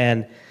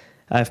 And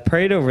I've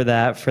prayed over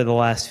that for the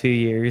last few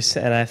years,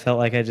 and I felt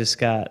like I just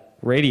got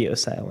radio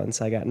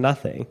silence. I got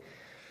nothing.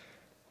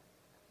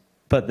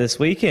 But this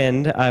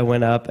weekend, I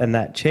went up, and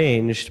that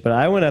changed. But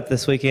I went up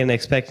this weekend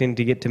expecting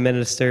to get to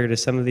minister to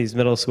some of these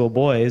middle school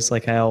boys,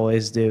 like I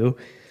always do.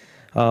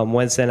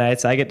 Wednesday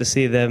nights, I get to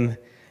see them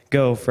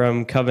go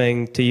from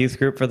coming to youth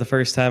group for the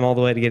first time all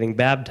the way to getting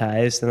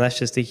baptized, and that's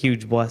just a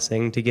huge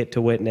blessing to get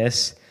to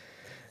witness.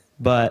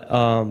 But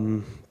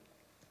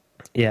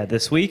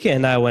this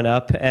weekend I went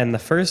up, and the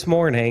first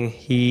morning,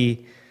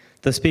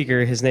 the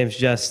speaker, his name's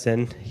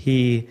Justin,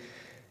 he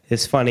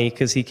is funny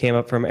because he came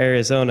up from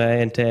Arizona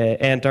into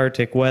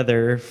Antarctic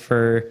weather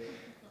for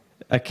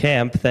a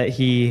camp that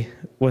he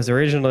was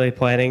originally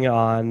planning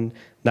on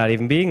not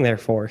even being there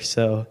for.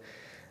 So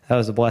that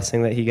was a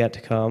blessing that he got to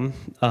come.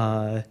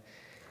 But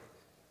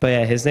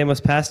yeah, his name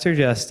was Pastor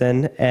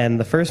Justin, and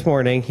the first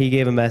morning he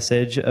gave a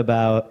message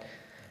about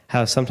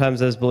how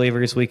sometimes as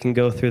believers we can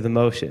go through the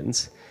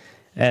motions.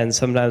 And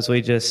sometimes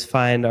we just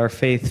find our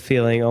faith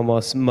feeling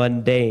almost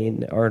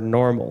mundane or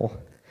normal.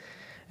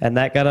 And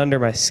that got under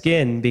my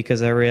skin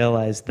because I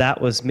realized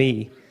that was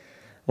me.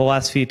 The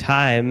last few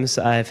times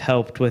I've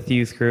helped with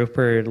youth group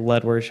or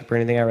led worship or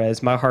anything, I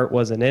realized my heart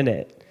wasn't in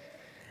it.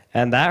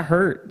 And that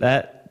hurt.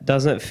 That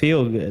doesn't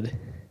feel good.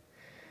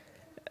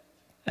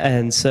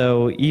 And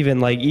so even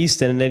like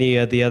Easton and any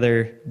of the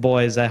other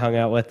boys I hung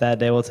out with that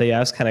day will tell you I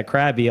was kind of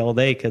crabby all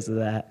day because of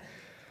that.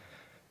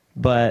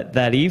 But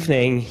that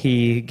evening,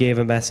 he gave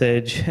a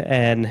message,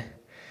 and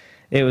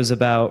it was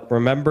about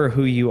remember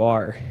who you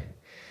are.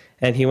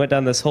 And he went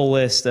down this whole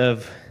list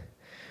of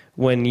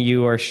when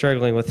you are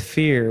struggling with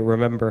fear,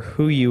 remember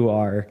who you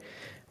are.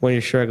 When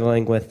you're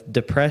struggling with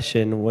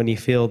depression, when you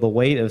feel the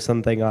weight of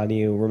something on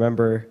you,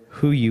 remember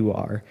who you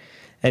are.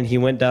 And he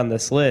went down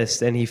this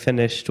list, and he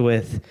finished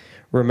with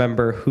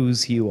remember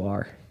whose you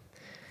are.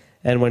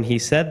 And when he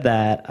said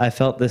that, I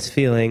felt this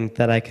feeling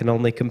that I can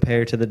only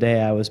compare to the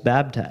day I was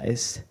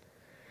baptized.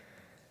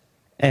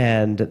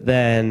 And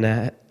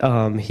then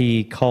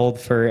he called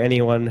for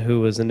anyone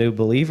who was a new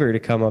believer to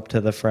come up to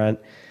the front.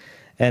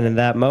 And in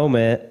that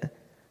moment,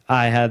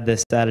 I had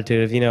this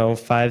attitude of,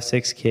 5,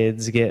 6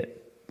 kids give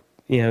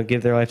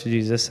their life to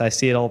Jesus. I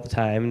see it all the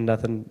time,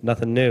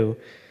 nothing new.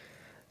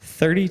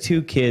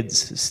 32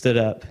 kids stood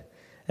up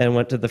and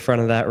went to the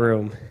front of that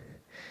room.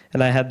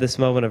 And I had this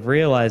moment of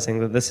realizing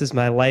that this is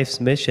my life's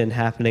mission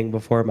happening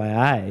before my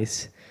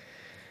eyes.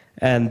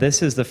 And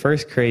this is the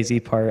first crazy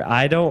part.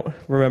 I don't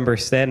remember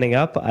standing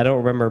up. I don't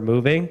remember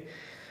moving.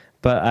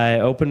 But I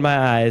opened my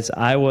eyes.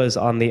 I was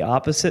on the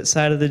opposite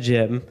side of the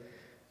gym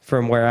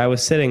from where I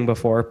was sitting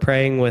before,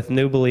 praying with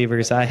new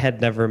believers I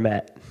had never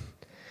met.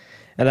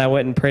 And I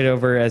went and prayed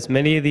over as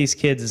many of these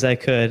kids as I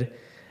could.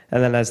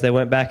 And then as they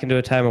went back into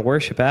a time of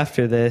worship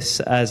after this,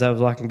 as I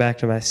was walking back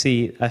to my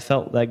seat, I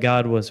felt that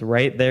God was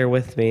right there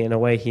with me in a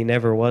way he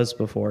never was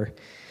before.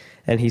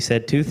 And he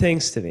said 2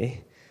 things to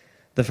me.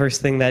 The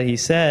first thing that he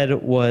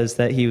said was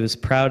that he was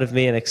proud of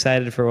me and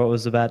excited for what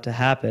was about to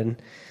happen.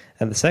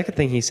 And the second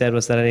thing he said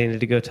was that I needed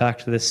to go talk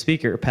to this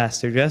speaker,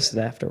 Pastor Justin,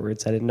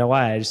 afterwards. I didn't know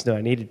why, I just knew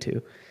I needed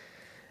to.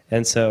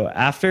 And so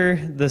after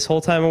this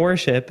whole time of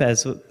worship,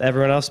 as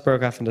everyone else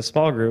broke off into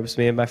small groups,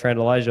 me and my friend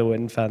Elijah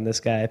went and found this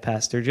guy,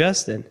 Pastor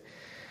Justin.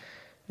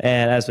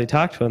 And as we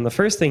talked to him, the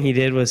first thing he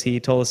did was he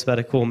told us about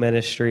a cool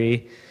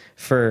ministry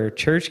for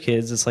church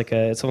kids.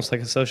 It's almost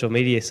like a social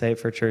media site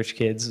for church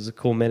kids. It's a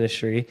cool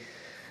ministry.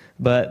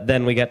 But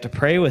then we got to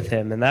pray with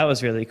him, and that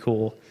was really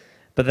cool.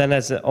 But then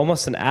as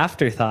almost an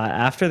afterthought,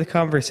 after the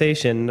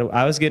conversation,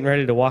 I was getting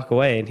ready to walk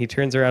away, and he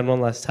turns around one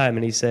last time,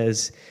 and he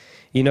says,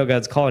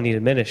 God's calling you to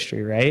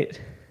ministry,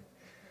 right?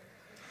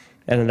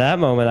 And in that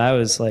moment, I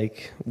was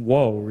like,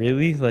 whoa,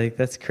 really? Like,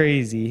 that's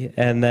crazy.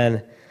 And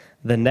then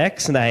the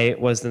next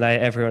night was the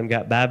night everyone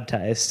got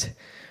baptized,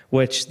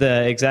 which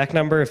the exact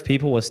number of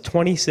people was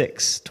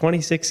 26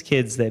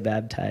 kids they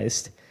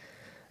baptized.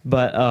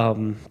 But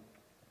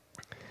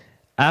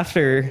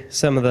after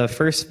some of the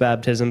first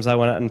baptisms, I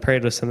went out and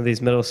prayed with some of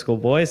these middle school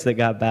boys that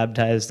got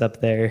baptized up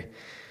there.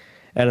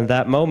 And at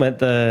that moment,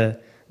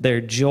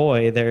 their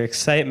joy, their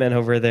excitement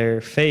over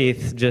their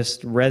faith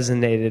just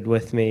resonated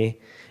with me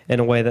in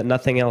a way that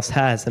nothing else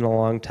has in a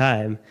long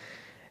time.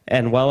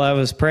 And while I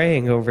was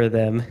praying over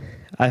them,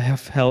 I have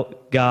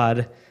felt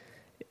God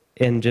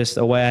in just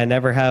a way I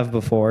never have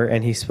before,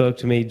 and he spoke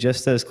to me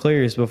just as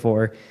clear as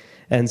before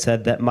and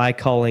said that my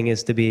calling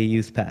is to be a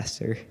youth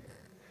pastor.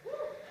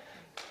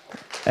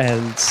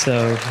 And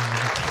so,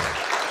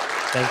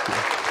 thank you.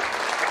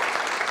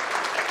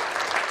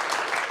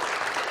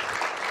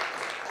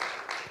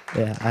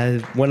 Yeah,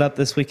 I went up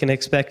this weekend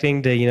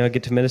expecting to,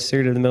 get to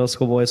minister to the middle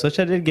school boys, which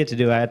I did get to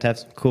do. I had to have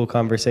some cool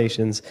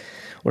conversations.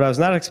 What I was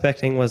not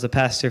expecting was a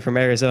pastor from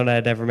Arizona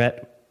I'd never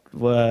met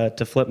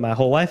to flip my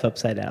whole life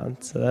upside down.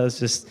 So that was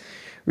just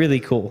really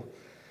cool.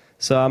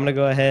 So I'm going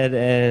to go ahead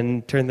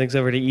and turn things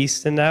over to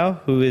Easton now,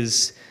 who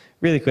is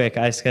really quick.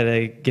 I just got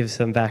to give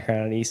some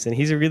background on Easton.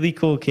 He's a really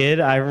cool kid.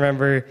 I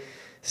remember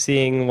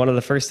seeing one of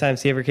the first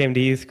times he ever came to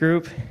youth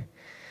group.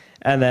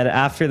 And then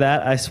after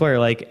that, I swear,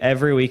 like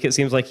every week, it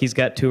seems like he's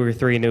got 2 or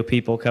 3 new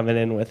people coming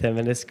in with him.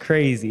 And it's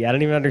crazy. I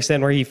don't even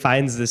understand where he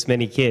finds this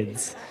many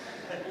kids.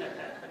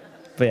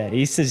 But yeah,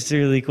 Easton's a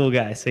really cool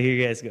guy. So here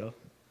you guys go.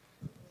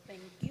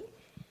 Thank you.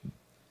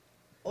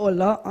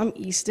 Hola, I'm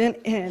Easton.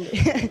 And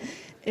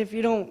if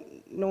you don't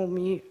know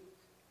me,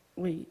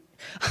 wait.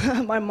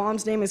 My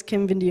mom's name is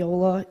Kim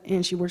Vindiola,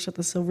 and she works at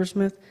the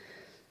Silversmith.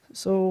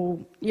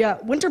 So, yeah,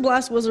 Winter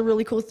Blast was a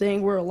really cool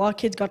thing where a lot of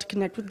kids got to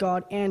connect with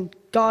God, and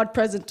God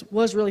presence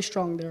was really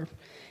strong there.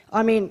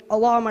 I mean, a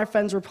lot of my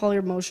friends were probably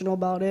emotional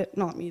about it.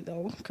 Not me,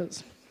 though,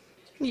 because,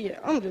 yeah,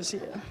 I'm just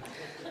here.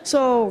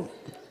 So,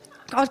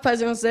 God's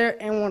presence was there,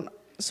 and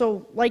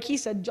so, like he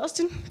said,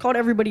 Justin called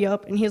everybody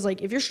up, and he was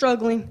like, if you're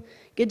struggling,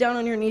 get down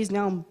on your knees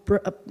now and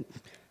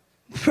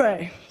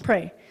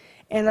pray.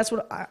 And that's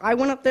what I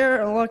went up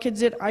there, and a lot of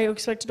kids did. I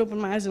expected to open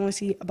my eyes and only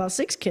see about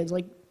 6 kids,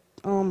 like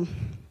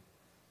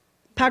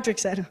Patrick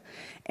said.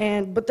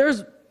 But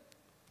there's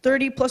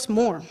 30 plus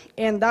more,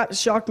 and that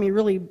shocked me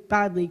really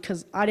badly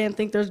because I didn't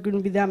think there's going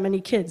to be that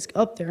many kids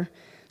up there.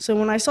 So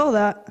when I saw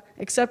that,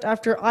 except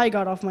after I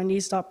got off my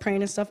knees, stopped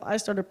praying and stuff, I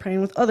started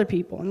praying with other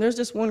people. And there's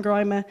this one girl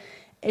I met,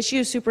 and she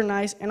was super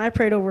nice, and I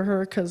prayed over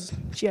her because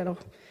she had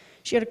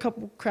a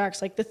couple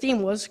cracks. Like the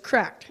theme was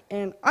cracked,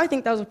 and I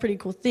think that was a pretty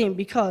cool theme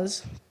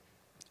because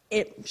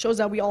it shows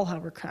that we all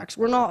have our cracks.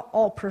 We're not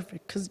all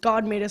perfect because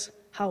God made us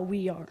how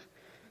we are.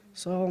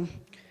 So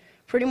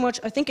pretty much,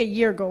 I think a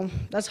year ago,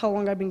 that's how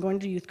long I've been going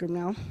to youth group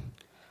now.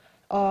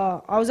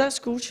 I was at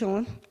school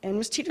chilling, and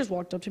Miss Teeters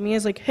walked up to me and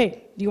was like,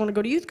 hey, do you want to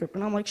go to youth group?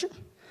 And I'm like, sure.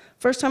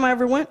 First time I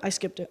ever went, I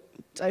skipped it.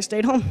 I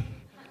stayed home.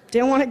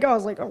 Didn't want to go. I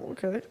was like, oh,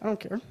 okay, I don't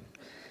care.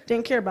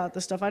 Didn't care about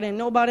this stuff. I didn't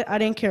know about it. I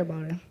didn't care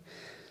about it.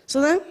 So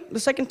then, the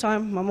second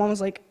time, my mom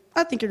was like,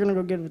 I think you're going to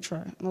go give it a try.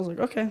 And I was like,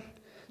 okay.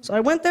 So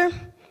I went there.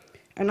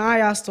 And I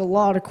asked a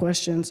lot of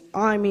questions.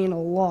 I mean,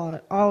 a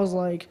lot. I was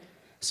like,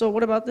 so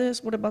what about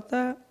this? What about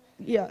that?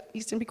 Yeah,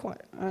 Easton, be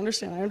quiet. I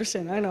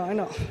understand. I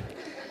know.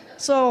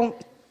 So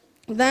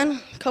then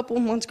a couple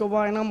months go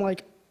by, and I'm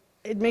like,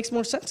 it makes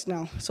more sense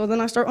now. So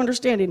then I start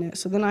understanding it.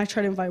 So then I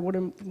try to invite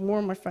more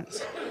of my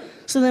friends.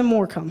 So then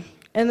more come.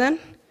 And then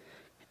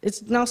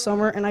it's now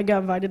summer, and I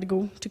got invited to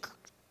go to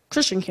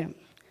Christian camp.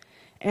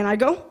 And I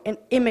go, and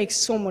it makes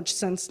so much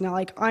sense now.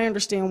 Like, I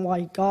understand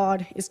why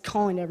God is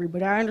calling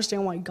everybody. I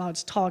understand why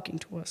God's talking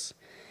to us.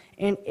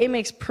 And it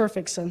makes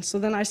perfect sense. So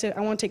then I said, I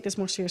want to take this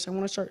more serious. I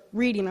want to start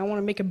reading. I want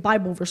to make a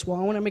Bible verse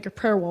wall. I want to make a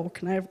prayer wall.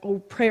 Can I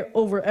have prayer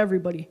over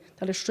everybody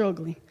that is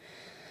struggling?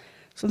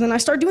 So then I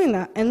start doing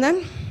that. And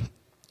then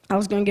I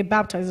was going to get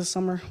baptized this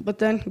summer. But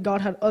then God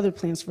had other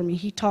plans for me.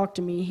 He talked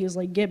to me. He was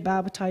like, get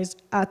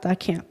baptized at that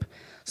camp.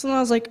 So then I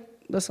was like,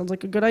 that sounds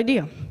like a good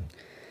idea.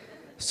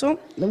 So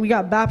then we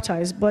got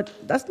baptized, but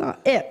that's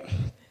not it.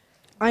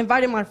 I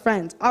invited my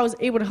friends. I was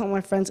able to help my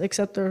friends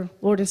accept their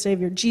Lord and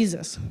Savior,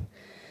 Jesus.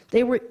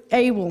 They were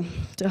able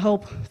to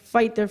help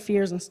fight their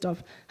fears and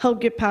stuff,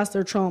 help get past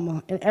their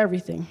trauma and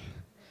everything.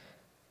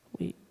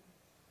 Wait,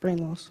 brain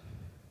loss.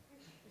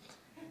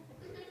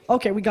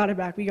 Okay, we got it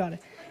back, we got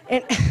it.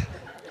 And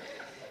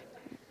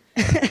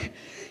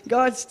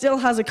God still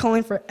has a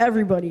calling for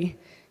everybody.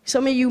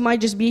 Some of you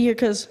might just be here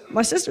because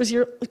my sister's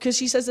here because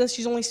she says that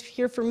she's only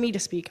here for me to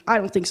speak. I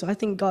don't think so. I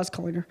think God's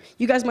calling her.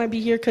 You guys might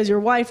be here because your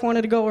wife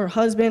wanted to go or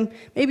husband.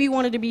 Maybe you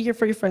wanted to be here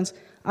for your friends.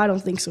 I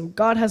don't think so.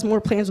 God has more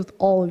plans with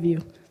all of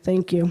you.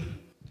 Thank you.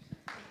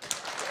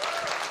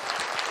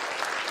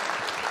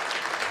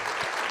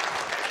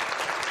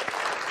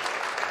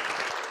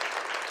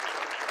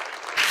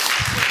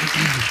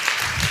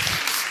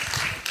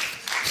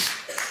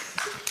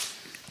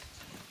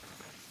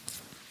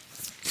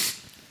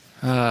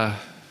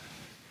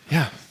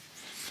 Yeah.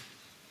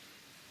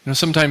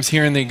 Sometimes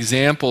hearing the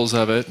examples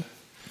of it,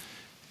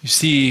 you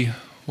see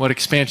what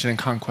expansion and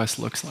conquest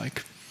looks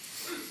like,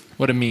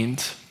 what it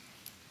means.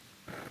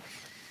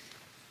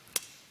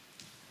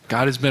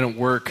 God has been at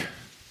work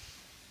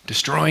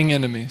destroying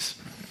enemies,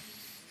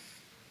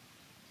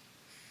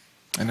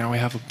 And now we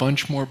have a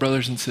bunch more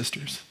brothers and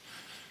sisters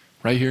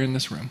right here in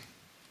this room.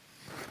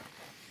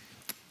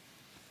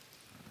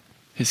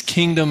 His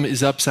kingdom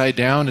is upside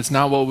down. It's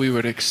not what we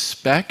would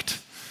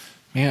expect.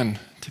 Man,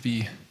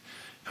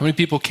 how many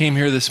people came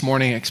here this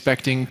morning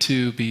expecting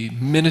to be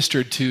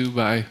ministered to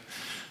by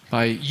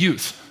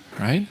youth,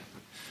 right?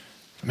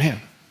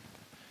 Man,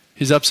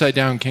 his upside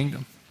down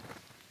kingdom.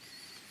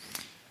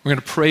 We're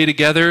going to pray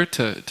together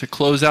to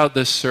close out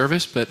this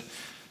service, but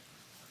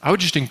I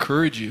would just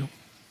encourage you.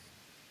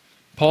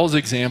 Paul's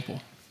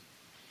example.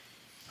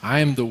 I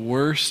am the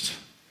worst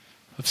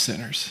of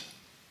sinners.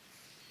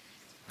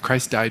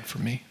 Christ died for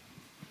me.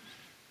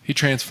 He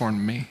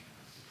transformed me.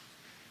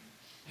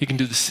 He can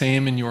do the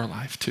same in your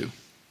life too.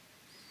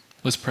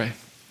 Let's pray.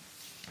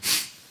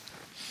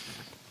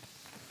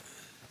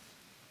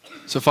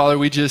 So Father,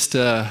 we just,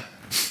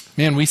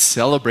 we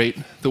celebrate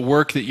the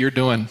work that you're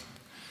doing.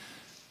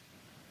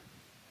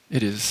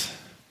 It is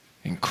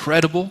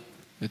incredible.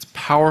 It's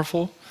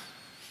powerful.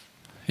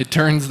 It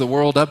turns the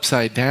world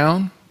upside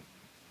down.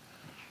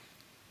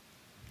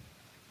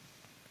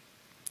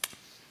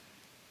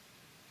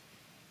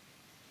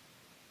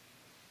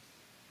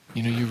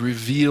 You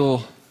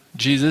reveal,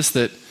 Jesus,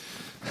 that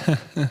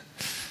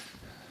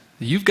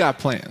you've got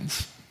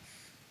plans.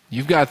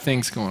 You've got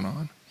things going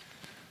on.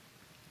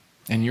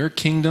 And your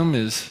kingdom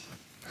is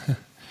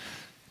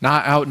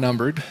not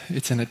outnumbered.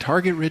 It's in a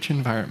target-rich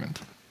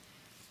environment.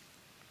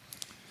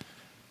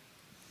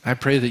 I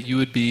pray that you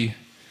would be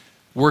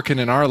working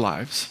in our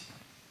lives.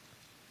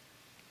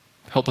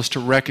 Help us to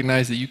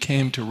recognize that you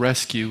came to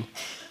rescue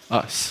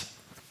us.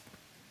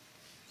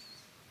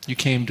 You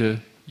came to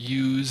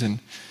use and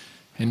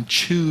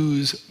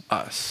choose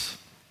us.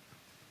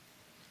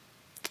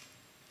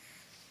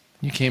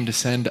 You came to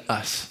send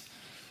us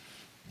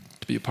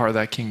to be a part of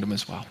that kingdom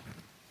as well.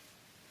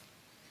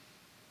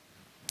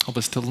 Help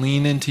us to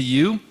lean into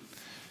you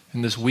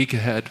in this week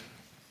ahead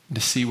and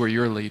to see where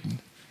you're leading,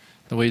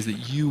 the ways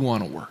that you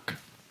want to work.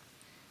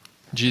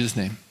 In Jesus'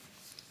 name,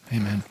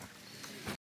 amen.